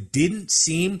 and it didn't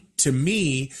seem to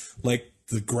me like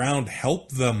the ground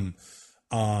helped them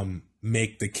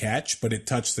make the catch, but it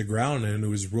touched the ground and it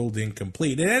was ruled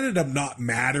incomplete. It ended up not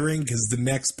mattering because the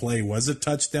next play was a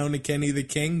touchdown to Kenny the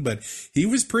King, but he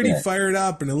was pretty fired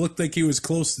up, and it looked like he was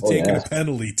close to taking a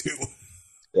penalty too.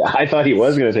 Yeah, I thought he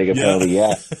was going to take a penalty,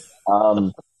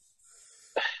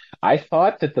 I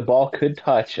thought that the ball could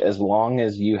touch as long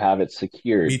as you have it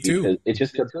secured. Me too. Because it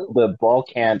just the ball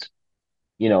can't,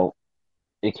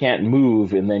 it can't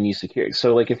move, and then you secure it.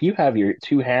 So, like, if you have your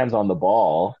 2 hands on the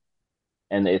ball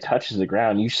and it touches the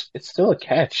ground, it's still a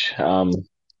catch. I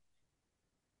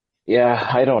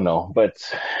don't know, but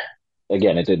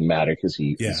again, it didn't matter because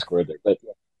he scored there. But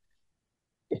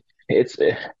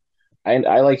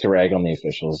I like to rag on the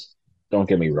officials. Don't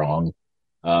get me wrong,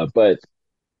 but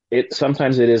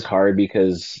sometimes it is hard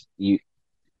because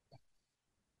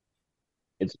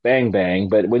it's bang bang.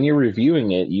 But when you're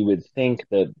reviewing it, you would think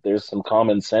that there's some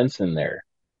common sense in there.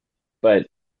 but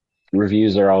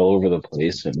reviews are all over the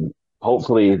place, and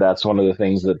hopefully that's one of the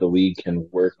things that the league can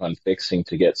work on fixing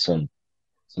to get some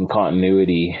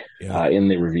continuity in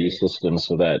the review system,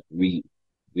 so that we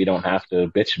don't have to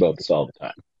bitch about this all the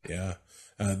time. Yeah.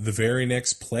 The very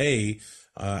next play,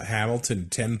 Hamilton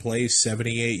 10 plays,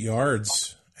 78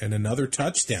 yards, and another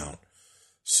touchdown.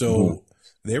 So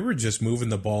they were just moving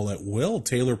the ball at will.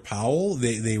 Taylor Powell,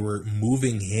 they were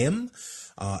moving him.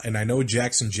 And I know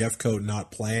Jackson Jeffcoat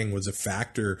not playing was a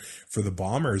factor for the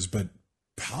Bombers, but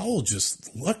Powell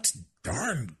just looked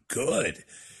darn good.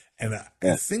 And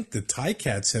I think the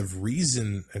Ticats have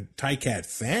reason, and Ticat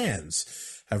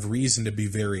fans have reason to be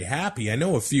very happy. I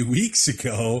know a few weeks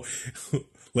ago,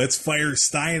 let's fire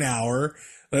Steinauer.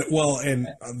 Well, and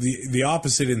the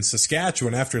opposite in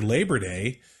Saskatchewan after Labor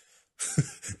Day,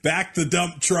 back the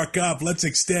dump truck up. Let's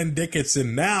extend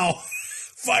Dickinson now.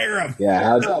 Fire him.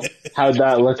 Yeah, how'd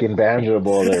that look in Banjo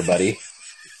Bowl there, buddy?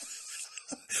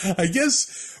 I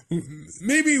guess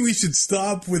maybe we should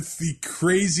stop with the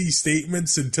crazy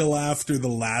statements until after the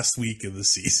last week of the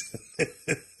season.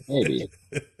 Maybe.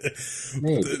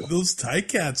 Those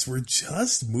Ticats were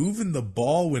just moving the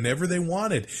ball whenever they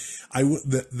wanted.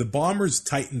 The Bombers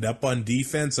tightened up on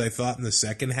defense, I thought, in the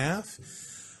second half.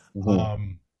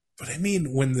 But I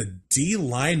mean, when the D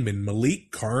lineman,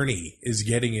 Malik Carney, is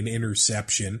getting an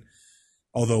interception,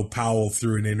 although Powell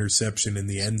threw an interception in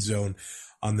the end zone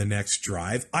on the next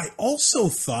drive, I also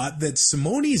thought that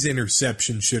Simone's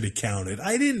interception should have counted.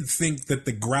 I didn't think that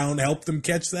the ground helped them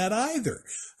catch that either.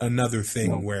 Another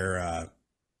thing where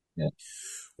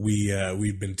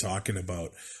we've been talking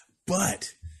about.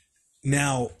 But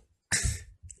now,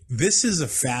 this is a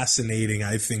fascinating,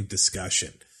 I think,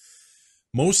 discussion.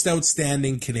 Most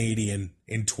outstanding Canadian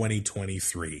in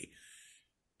 2023.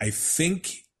 I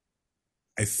think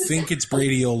it's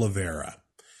Brady Oliveira.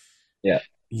 Yeah.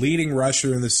 Leading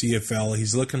rusher in the CFL.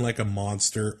 He's looking like a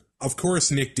monster. Of course,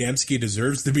 Nick Dembski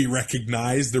deserves to be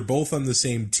recognized. They're both on the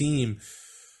same team.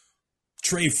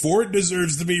 Trey Ford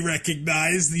deserves to be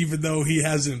recognized, even though he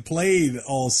hasn't played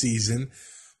all season.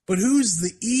 But who's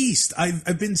the East?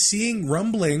 I've been seeing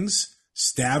rumblings.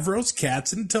 Stavros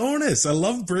Katsantonis. I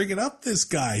love bringing up this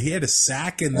guy. He had a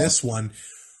sack in this one,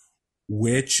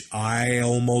 which I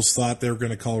almost thought they were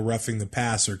going to call roughing the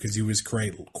passer because he was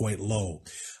quite low.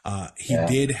 He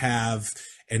did have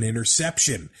an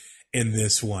interception in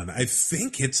this one. I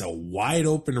think it's a wide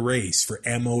open race for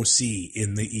MOC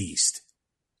in the East.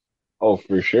 Oh,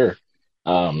 for sure.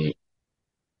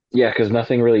 Because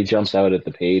nothing really jumps out at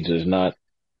the page. There's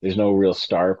no real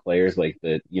star players like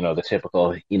the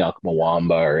typical Enoch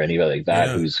Mwamba or anybody like that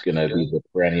who's going to be the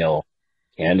perennial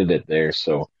candidate there.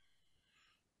 So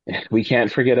we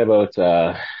can't forget about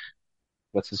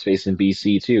what's his face in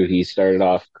BC too. He started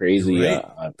off crazy.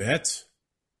 Betts.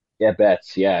 Yeah,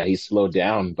 Betts. Yeah, he slowed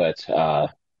down, but I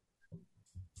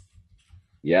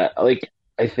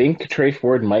think Trey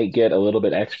Ford might get a little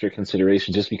bit extra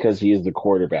consideration just because he is the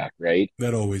quarterback, right?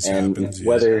 That always happens.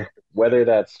 Whether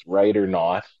that's right or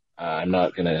not, I'm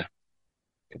not going to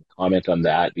comment on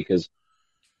that because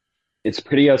it's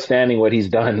pretty outstanding what he's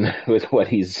done with what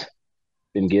he's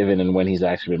been given and when he's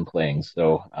actually been playing.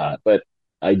 So, but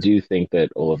I do think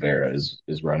that Oliveira is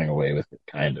running away with it,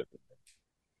 kind of,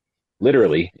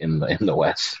 literally in the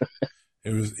West.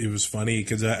 It was funny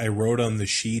because I wrote on the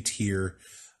sheet here.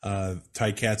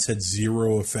 Ticats had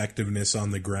zero effectiveness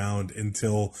on the ground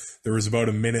until there was about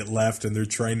a minute left and they're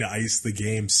trying to ice the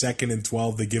game. 2nd and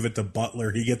 12, they give it to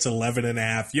Butler. He gets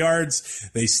 11.5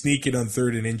 yards. They sneak it on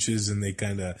 3rd and inches and they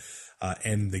kind of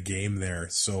end the game there.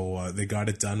 So they got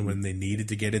it done when they needed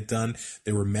to get it done.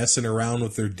 They were messing around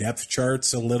with their depth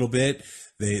charts a little bit.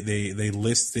 They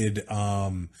listed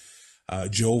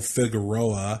Joe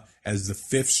Figueroa as the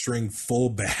 5th string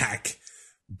fullback.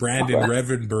 Brandon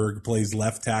Revenberg plays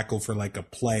left tackle for like a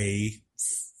play.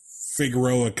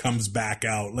 Figueroa comes back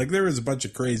out. Like there was a bunch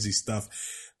of crazy stuff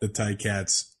the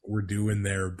Ticats were doing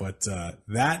there, but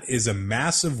that is a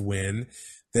massive win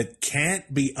that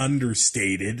can't be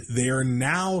understated. They are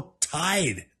now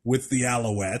tied with the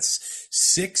Alouettes,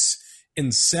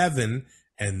 6-7,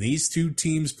 and these two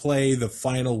teams play the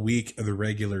final week of the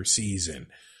regular season.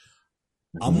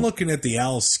 I'm looking at the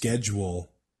Owls' schedule.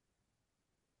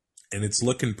 And it's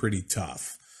looking pretty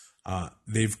tough.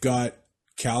 They've got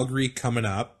Calgary coming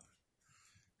up.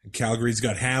 Calgary's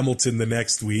got Hamilton the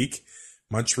next week.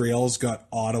 Montreal's got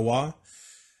Ottawa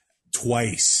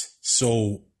twice.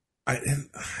 So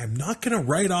I'm not going to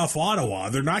write off Ottawa.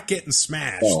 They're not getting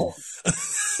smashed. Oh.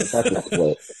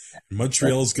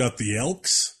 Montreal's got the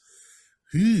Elks.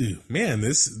 Man,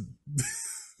 this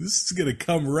is going to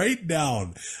come right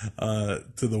down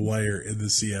to the wire in the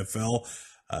CFL.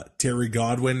 Terry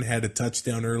Godwin had a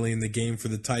touchdown early in the game for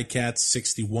the Ticats,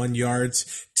 61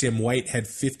 yards. Tim White had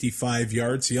 55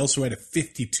 yards. He also had a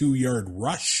 52-yard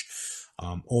rush.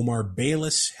 Omar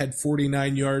Bayless had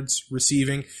 49 yards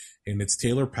receiving. And it's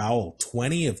Taylor Powell,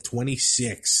 20 of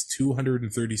 26,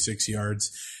 236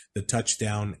 yards, the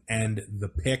touchdown and the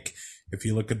pick. If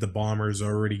you look at the Bombers, I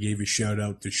already gave a shout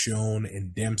out to Schoen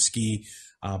and Dembski.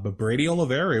 But Brady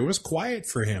Oliveira, it was quiet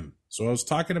for him. So I was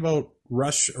talking about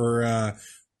rush or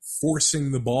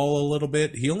forcing the ball a little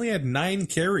bit. He only had 9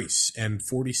 carries and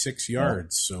 46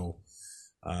 yards. So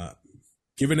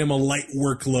giving him a light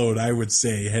workload, I would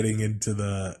say, heading into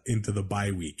the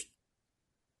bye week.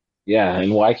 Yeah,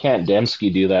 and why can't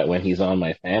Dembski do that when he's on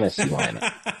my fantasy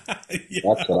lineup? Yeah.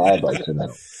 That's what I'd like to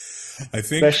know. I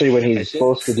think, especially when he's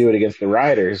supposed to do it against the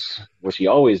Riders, which he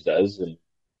always does. And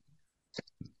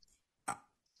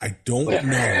I don't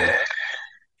know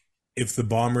if the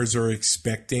Bombers are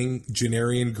expecting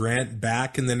Janarian Grant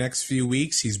back in the next few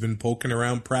weeks. He's been poking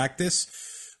around practice,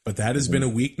 but that has been a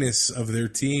weakness of their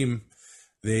team.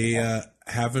 They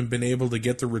haven't been able to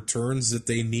get the returns that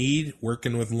they need,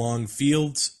 working with long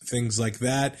fields, things like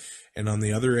that. And on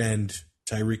the other end,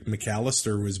 Tyreek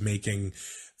McAllister was making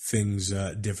things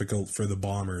difficult for the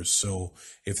Bombers. So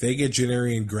if they get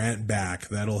Janarian Grant back,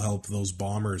 that'll help those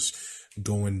Bombers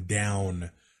going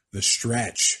down the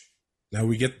stretch. Now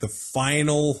we get the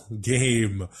final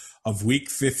game of Week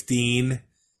 15.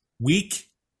 Week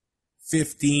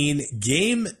 15,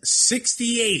 Game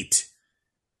 68.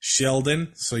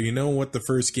 Sheldon, so you know what the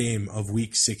first game of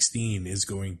Week 16 is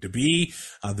going to be.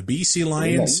 The BC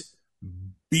Lions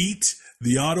beat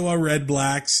the Ottawa Red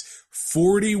Blacks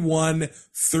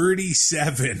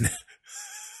 41-37.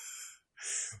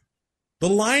 The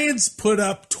Lions put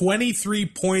up 23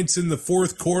 points in the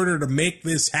fourth quarter to make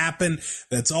this happen.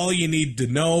 That's all you need to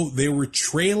know. They were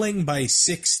trailing by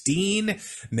 16.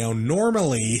 Now,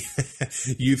 normally,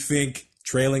 you think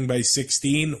trailing by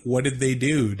 16, what did they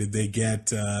do? Did they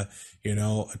get, 2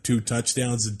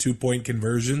 touchdowns and 2-point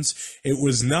conversions? It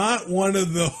was not one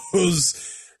of those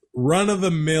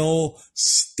run-of-the-mill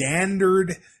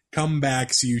standard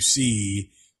comebacks you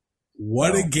see.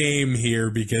 What a game here,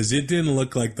 because it didn't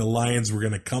look like the Lions were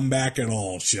going to come back at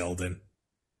all, Sheldon.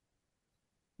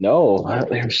 No,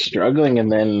 they were struggling, and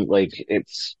then,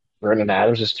 it's Vernon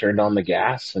Adams just turned on the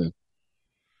gas, and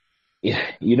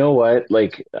you know what?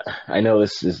 I know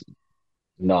this is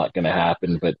not going to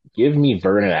happen, but give me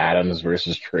Vernon Adams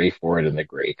versus Trey Ford in the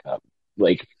Grey Cup.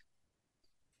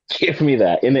 Give me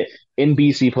that in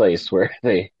BC Place where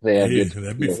they have good.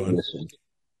 That'd be fun.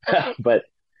 But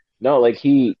no,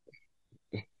 he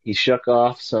shook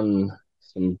off some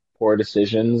poor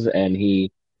decisions, and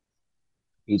he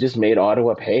just made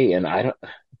Ottawa pay. And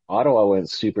Ottawa went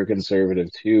super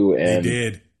conservative too, and they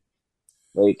did.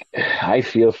 I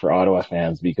feel for Ottawa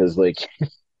fans because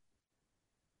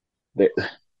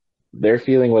they're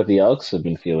feeling what the Elks have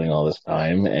been feeling all this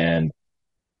time, and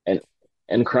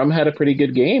Crum had a pretty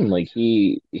good game.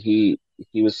 He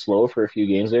was slow for a few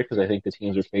games there because I think the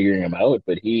teams were figuring him out,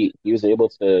 but he was able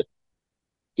to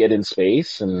get in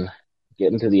space and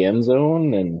get into the end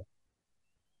zone, and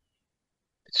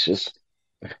it's just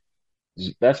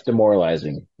that's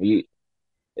demoralizing.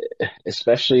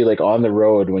 Especially on the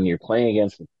road when you're playing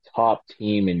against the top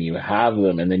team and you have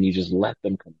them, and then you just let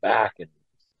them come back and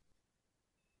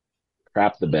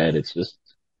crap the bed. It's just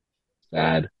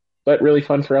sad, but really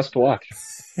fun for us to watch.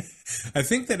 I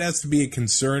think that has to be a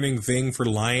concerning thing for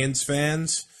Lions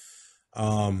fans.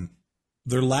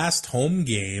 Their last home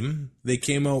game, they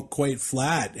came out quite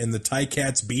flat, and the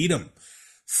Ticats beat them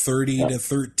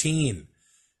 30-13.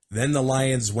 Then the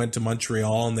Lions went to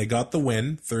Montreal, and they got the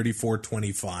win,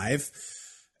 34-25.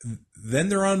 Then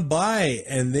they're on bye,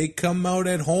 and they come out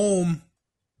at home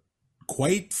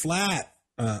quite flat.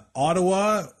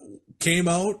 Ottawa came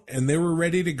out, and they were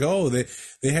ready to go. They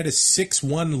had a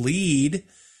 6-1 lead,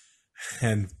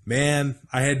 and, man,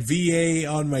 I had VA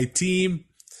on my team.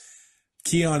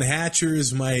 Keon Hatcher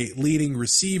is my leading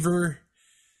receiver,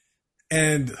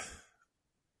 and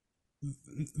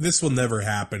this will never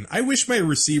happen. I wish my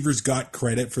receivers got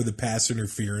credit for the pass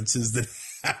interferences that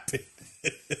happened.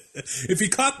 If he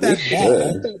caught that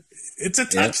ball, it's a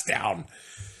touchdown.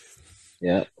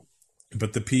 Yeah.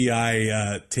 But the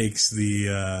PI takes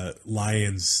the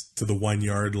Lions to the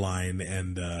 1-yard line,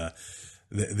 and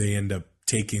they end up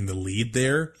taking the lead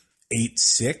there,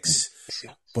 8-6.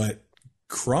 But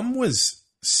Crum was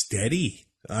steady.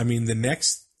 I mean, the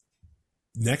next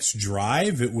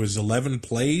drive, it was 11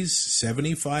 plays,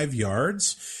 75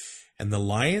 yards, and the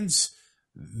Lions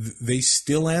they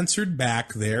still answered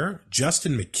back there.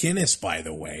 Justin McInnis, by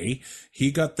the way, he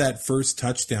got that first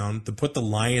touchdown to put the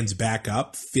Lions back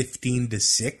up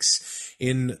 15-6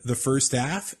 in the first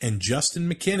half. And Justin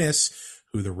McInnis,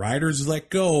 who the Riders let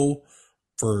go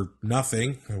for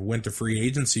nothing, went to free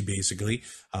agency basically,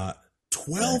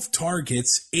 12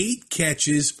 targets, 8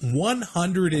 catches,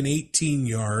 118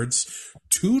 yards,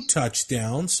 2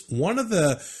 touchdowns. One of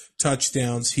the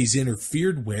touchdowns he's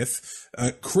interfered with,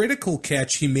 a critical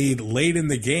catch he made late in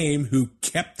the game, who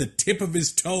kept the tip of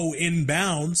his toe in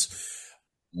bounds.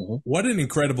 Mm-hmm. What an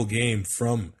incredible game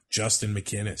from Justin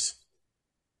McInnis.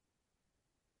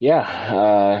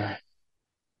 Yeah,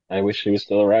 I wish he was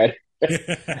still a Rider.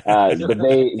 But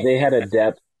they had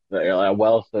a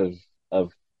wealth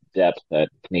of depth at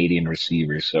Canadian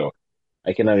receivers, so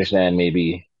I can understand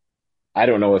maybe. I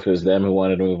don't know if it was them who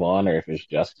wanted to move on or if it's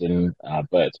Justin,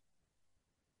 but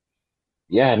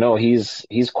yeah, no, he's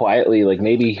quietly, like,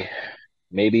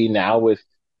 maybe now with,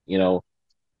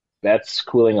 Betts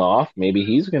cooling off, maybe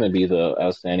he's going to be the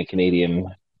outstanding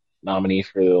Canadian nominee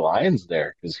for the Lions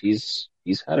there, because he's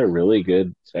had a really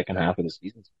good second half of the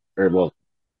season,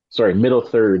 middle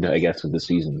third, I guess, of the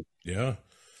season. Yeah,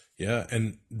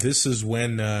 and this is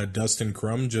when Dustin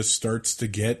Crum just starts to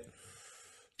get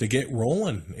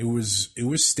rolling. It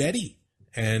was steady,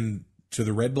 and to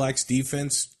the Red Blacks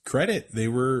defense credit, they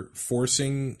were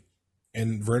forcing,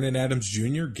 and Vernon Adams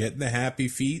Jr. getting the happy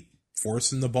feet,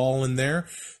 forcing the ball in there,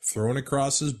 throwing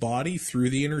across his body through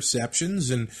the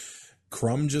interceptions, and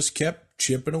Crum just kept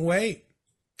chipping away,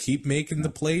 keep making the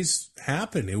plays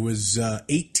happen. It was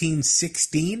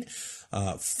 18-16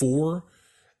 for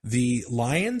the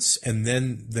Lions, and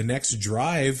then the next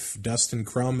drive, Dustin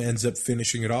Crum ends up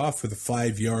finishing it off with a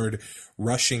 5-yard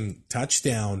rushing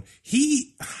touchdown.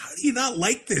 How do you not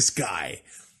like this guy?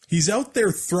 He's out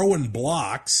there throwing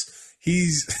blocks.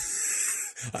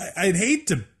 I'd hate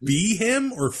to be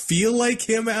him or feel like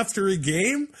him after a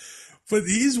game, but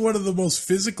he's one of the most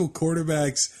physical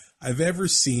quarterbacks I've ever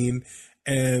seen.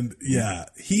 And yeah,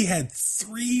 he had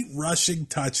 3 rushing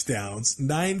touchdowns,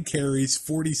 9 carries,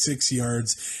 46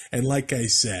 yards. And like I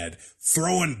said,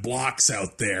 throwing blocks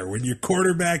out there. When your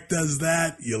quarterback does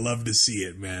that, you love to see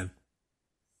it, man.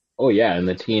 Oh yeah. And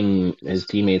his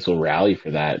teammates will rally for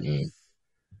that, and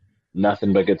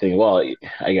nothing but good things. Well,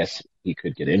 I guess he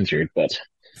could get injured, but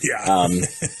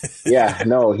yeah,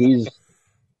 no, he's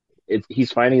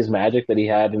finding his magic that he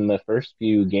had in the first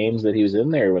few games that he was in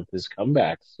there with his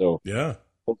comebacks. So yeah,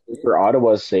 hopefully for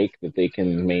Ottawa's sake that they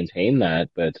can maintain that,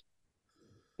 but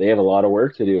they have a lot of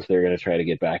work to do if they're going to try to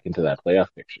get back into that playoff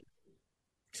picture.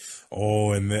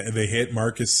 Oh, and they hit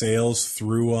Marcus Sayles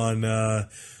through on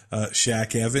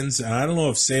Shaq Evans. And I don't know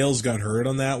if Sayles got hurt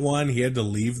on that one. He had to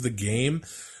leave the game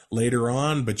later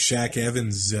on, but Shaq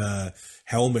Evans'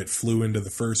 helmet flew into the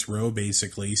first row,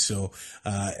 basically. So,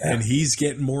 and he's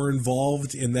getting more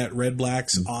involved in that Red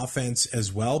Blacks offense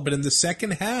as well. But in the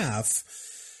second half,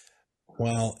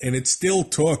 well, and it still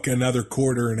took another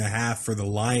quarter and a half for the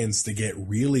Lions to get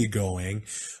really going,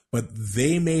 but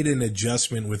they made an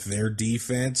adjustment with their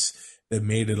defense that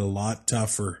made it a lot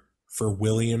tougher for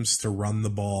Williams to run the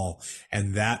ball.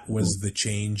 And that was the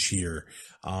change here.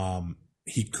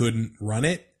 He couldn't run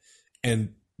it.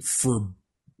 And for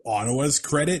Ottawa's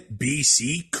credit,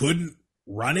 BC couldn't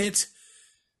run it.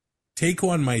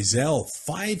 Taquan Mizell,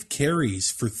 5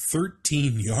 carries for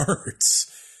 13 yards.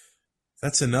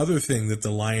 That's another thing that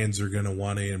the Lions are going to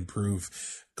want to improve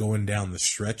going down the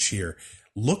stretch here.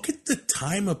 Look at the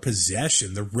time of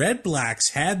possession. The Red Blacks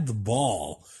had the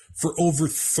ball for over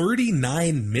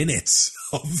 39 minutes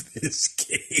of this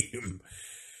game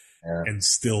and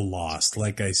still lost.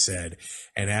 Like I said,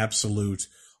 an absolute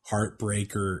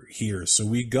heartbreaker here. So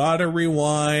we got to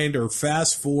rewind or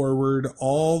fast forward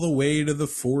all the way to the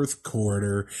fourth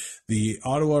quarter. The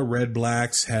Ottawa Red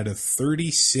Blacks had a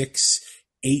 36-18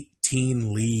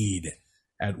 lead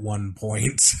at one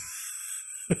point.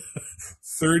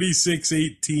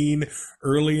 36-18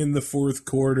 early in the fourth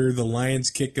quarter. The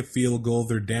Lions kick a field goal.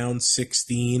 They're down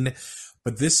 16.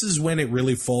 But this is when it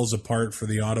really falls apart for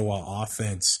the Ottawa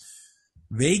offense.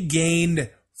 They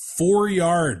gained 4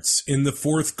 yards in the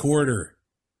fourth quarter,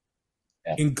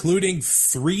 including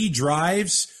 3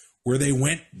 drives where they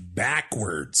went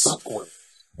backwards.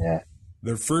 Yeah.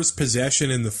 Their first possession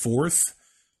in the fourth,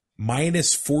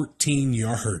 minus 14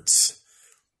 yards.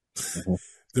 Mm-hmm.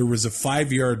 There was a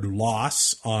 5-yard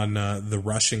loss on the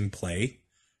rushing play.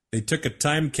 They took a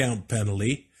time count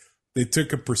penalty. They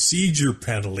took a procedure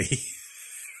penalty.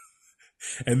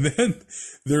 And then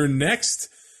their next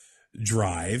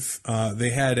drive,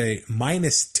 they had a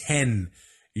minus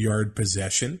 10-yard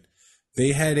possession.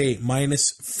 They had a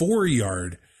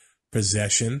 -4-yard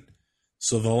possession.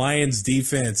 So the Lions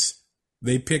defense,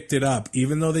 they picked it up.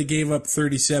 Even though they gave up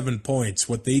 37 points,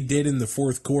 what they did in the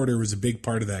fourth quarter was a big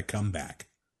part of that comeback.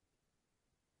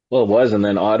 Well, it was, and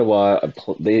then Ottawa,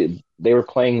 they were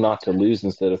playing not to lose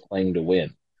instead of playing to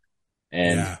win.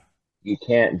 And Yeah. you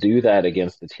can't do that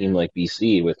against a team like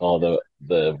BC with all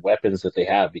the weapons that they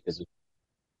have, because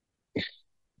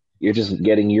you're just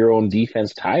getting your own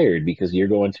defense tired because you're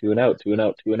going 2-and-out,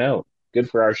 2-and-out, 2-and-out. Good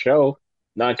for our show.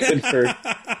 Not good for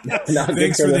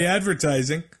Thanks for the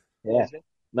advertising. Yeah,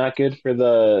 not good for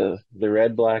the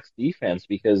Red Blacks defense,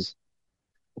 because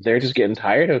they're just getting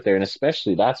tired out there, and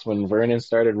especially that's when Vernon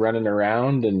started running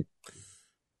around and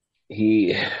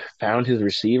he found his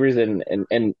receivers, and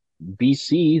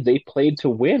BC, they played to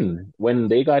win. When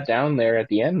they got down there at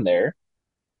the end there,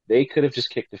 they could have just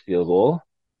kicked a field goal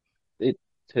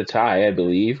to tie, I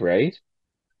believe, right?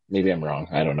 Maybe I'm wrong.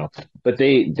 I don't know. But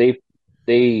they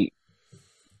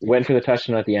went for the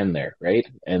touchdown at the end there, right?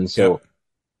 And so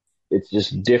It's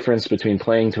just difference between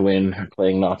playing to win,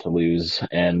 playing not to lose,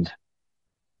 and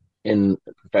in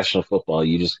professional football,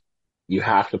 you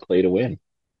have to play to win.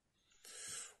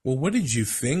 Well, what did you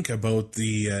think about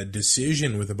the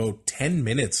decision with about 10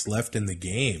 minutes left in the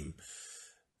game?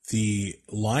 The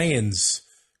Lions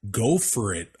go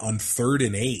for it on 3rd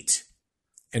and 8,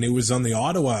 and it was on the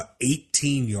Ottawa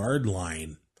 18-yard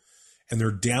line, and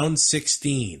they're down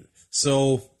 16.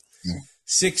 So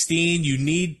 16, you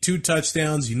need 2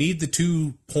 touchdowns, you need the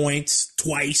 2 points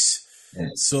twice,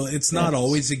 so it's not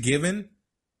always a given.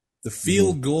 The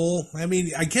field goal, I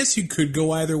mean, I guess you could go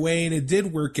either way, and it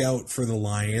did work out for the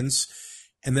Lions.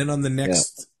 And then on the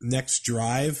next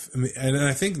drive, and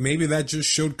I think maybe that just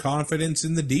showed confidence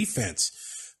in the defense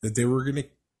that they were going to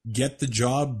get the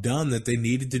job done that they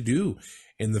needed to do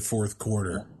in the fourth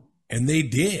quarter. And they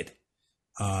did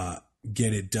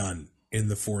get it done in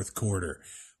the fourth quarter.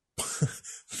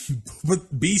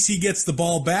 But BC gets the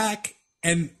ball back,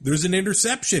 and there's an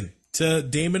interception to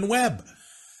Damon Webb.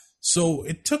 So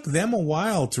it took them a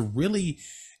while to really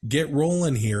get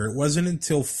rolling here. It wasn't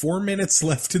until 4 minutes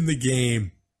left in the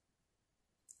game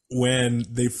when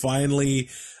they finally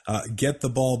get the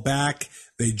ball back.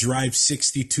 They drive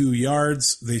 62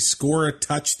 yards. They score a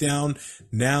touchdown.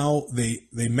 Now they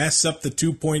mess up the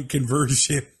 2-point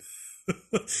conversion.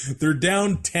 They're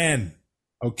down 10.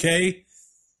 Okay?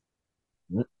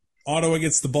 Ottawa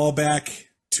gets the ball back.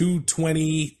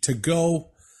 2:20 to go.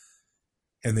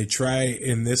 And they try,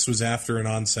 and this was after an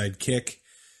onside kick,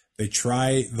 they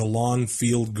try the long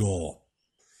field goal.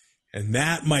 And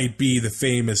that might be the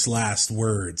famous last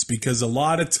words, because a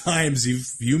lot of times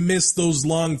if you miss those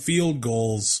long field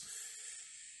goals,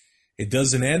 it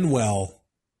doesn't end well.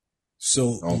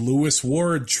 So Lewis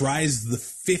Ward tries the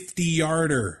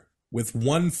 50-yarder with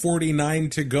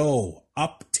 1:49 to go,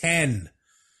 up 10.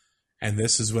 And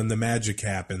this is when the magic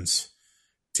happens.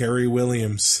 Terry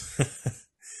Williams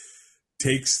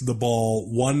takes the ball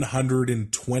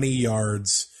 120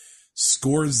 yards,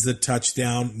 scores the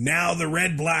touchdown. Now the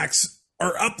Red Blacks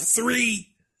are up 3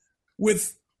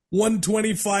 with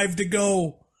 125 to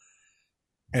go.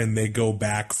 And they go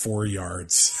back 4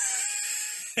 yards.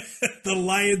 The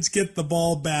Lions get the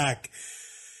ball back.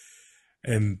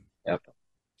 And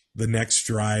the next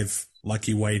drive,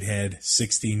 Lucky Whitehead,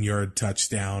 16-yard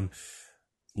touchdown.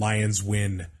 Lions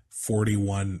win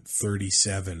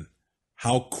 41-37.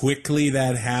 How quickly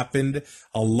that happened.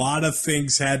 A lot of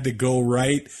things had to go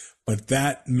right, but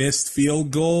that missed field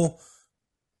goal,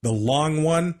 the long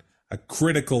one, a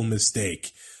critical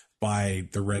mistake by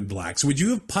the Red Blacks. Would you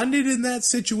have punted in that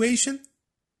situation?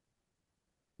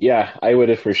 Yeah, I would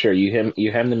have for sure. You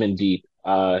hemmed them in deep,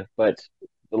 but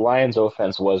the Lions'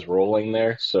 offense was rolling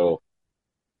there, so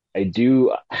I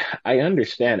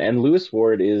understand. And Lewis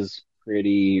Ward is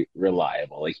pretty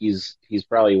reliable. Like he's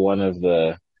probably one of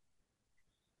the.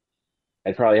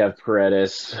 I'd probably have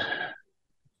Paredes.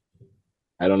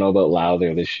 I don't know about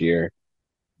Lowther this year,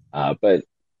 but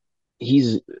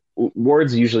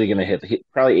Ward's usually going to hit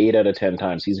probably 8 out of 10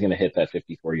 times. He's going to hit that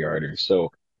 54-yarder.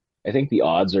 So I think the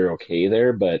odds are okay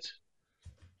there. But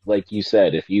like you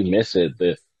said, if you miss it,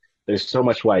 there's so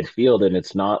much wide field, and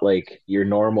it's not like your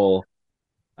normal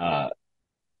punt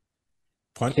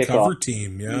kickoff cover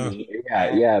team.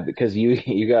 Yeah, because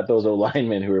you got those O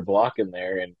linemen who are blocking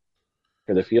there and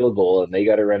for the field goal, and they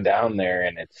got to run down there,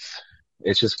 and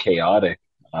it's just chaotic.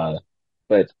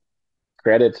 But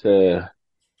credit to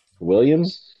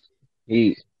Williams,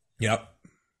 he took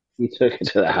it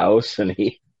to the house, and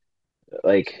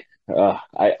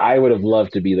I would have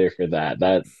loved to be there for that.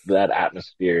 That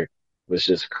atmosphere was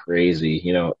just crazy.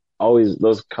 You know, always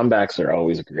those comebacks are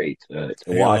always great to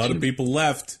Yeah, watch. a lot of people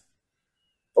left.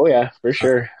 Oh yeah, for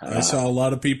sure. I saw a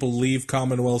lot of people leave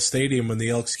Commonwealth Stadium when the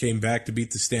Elks came back to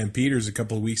beat the Stampeders a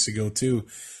couple of weeks ago too.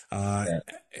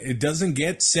 It doesn't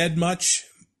get said much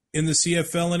in the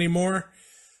CFL anymore.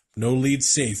 No lead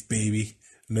safe, baby.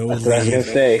 No That's what I was gonna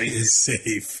say. is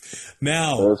safe.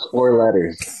 Now, Those 4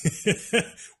 letters.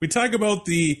 we talk about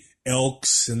the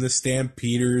Elks and the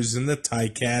Stampeders and the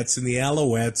Ticats and the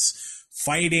Alouettes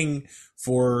fighting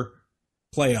for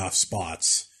playoff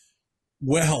spots.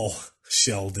 Well,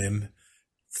 Sheldon,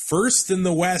 first in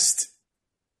the West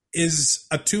is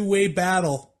a two-way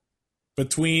battle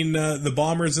between the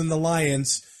Bombers and the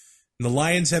Lions. And the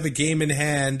Lions have a game in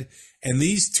hand, and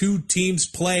these two teams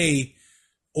play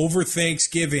over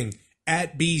Thanksgiving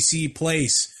at BC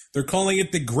Place. They're calling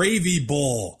it the Gravy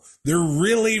Bowl. They're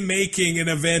really making an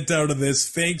event out of this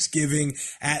Thanksgiving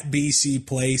at BC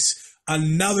Place.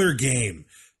 Another game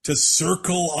to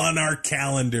circle on our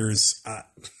calendars.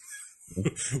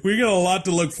 We got a lot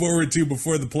to look forward to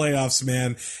before the playoffs,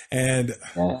 man. And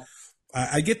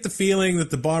I get the feeling that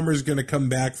the Bombers going to come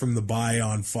back from the bye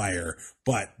on fire,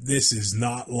 but this is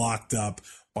not locked up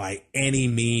by any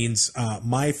means.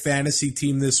 My fantasy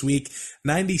team this week,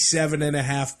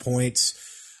 97.5 points.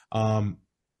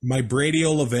 My Brady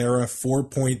Oliveira,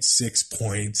 4.6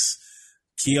 points.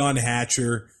 Keon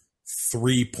Hatcher,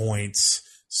 3 points.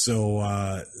 So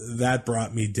that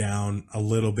brought me down a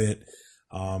little bit.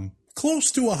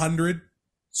 Close to 100,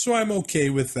 so I'm okay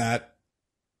with that.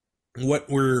 What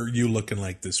were you looking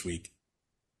like this week?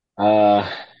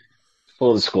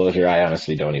 Full disclosure, I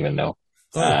honestly don't even know.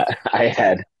 Oh. I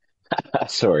had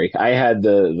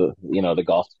the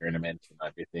golf tournament and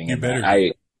everything. You And better.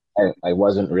 I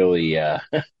wasn't really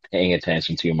paying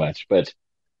attention too much, but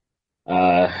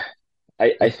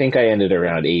I think I ended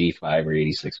around 85 or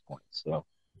 86 points. So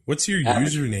What's your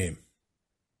username?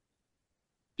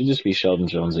 it'd just be Sheldon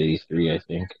Jones 83, I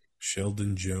think.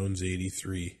 Sheldon Jones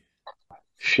 83.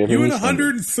 Shiver You me had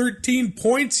 113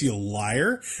 points, you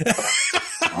liar.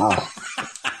 Wow.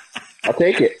 I'll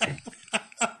take it.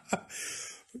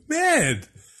 Man,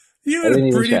 you I had didn't a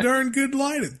even pretty check. darn good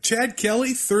line. Chad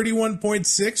Kelly,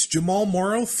 31.6. Jamal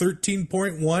Morrow, 13.1.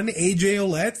 AJ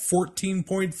Ouellette,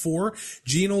 14.4.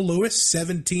 Geno Lewis,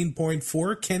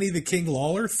 17.4. Kenny the King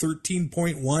Lawler,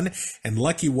 13.1. And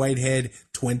Lucky Whitehead,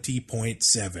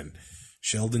 20.7.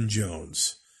 Sheldon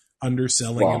Jones,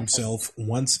 underselling Wow. himself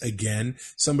once again.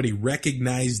 Somebody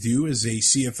recognized you as a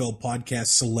CFL podcast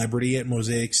celebrity at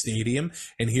Mosaic Stadium,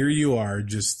 and here you are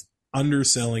just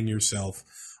underselling yourself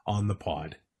on the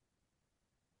pod.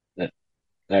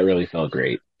 That really felt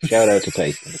great. Shout out to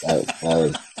Tyson.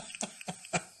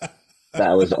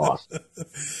 That was awesome.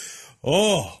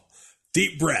 Oh,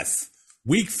 deep breath.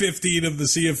 Week 15 of the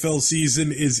CFL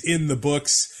season is in the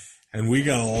books, and we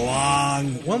got a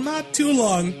long, well, not too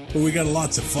long, but we got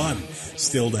lots of fun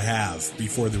still to have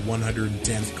before the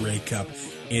 110th Grey Cup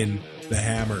in the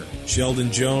Hammer. Sheldon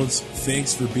Jones,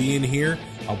 thanks for being here.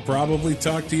 I'll probably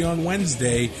talk to you on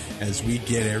Wednesday as we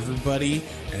get everybody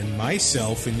and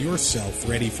myself and yourself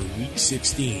ready for Week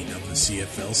 16 of the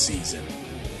CFL season.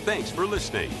 Thanks for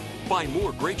listening. Find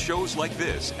more great shows like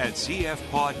this at CF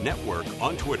Pod Network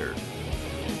on Twitter.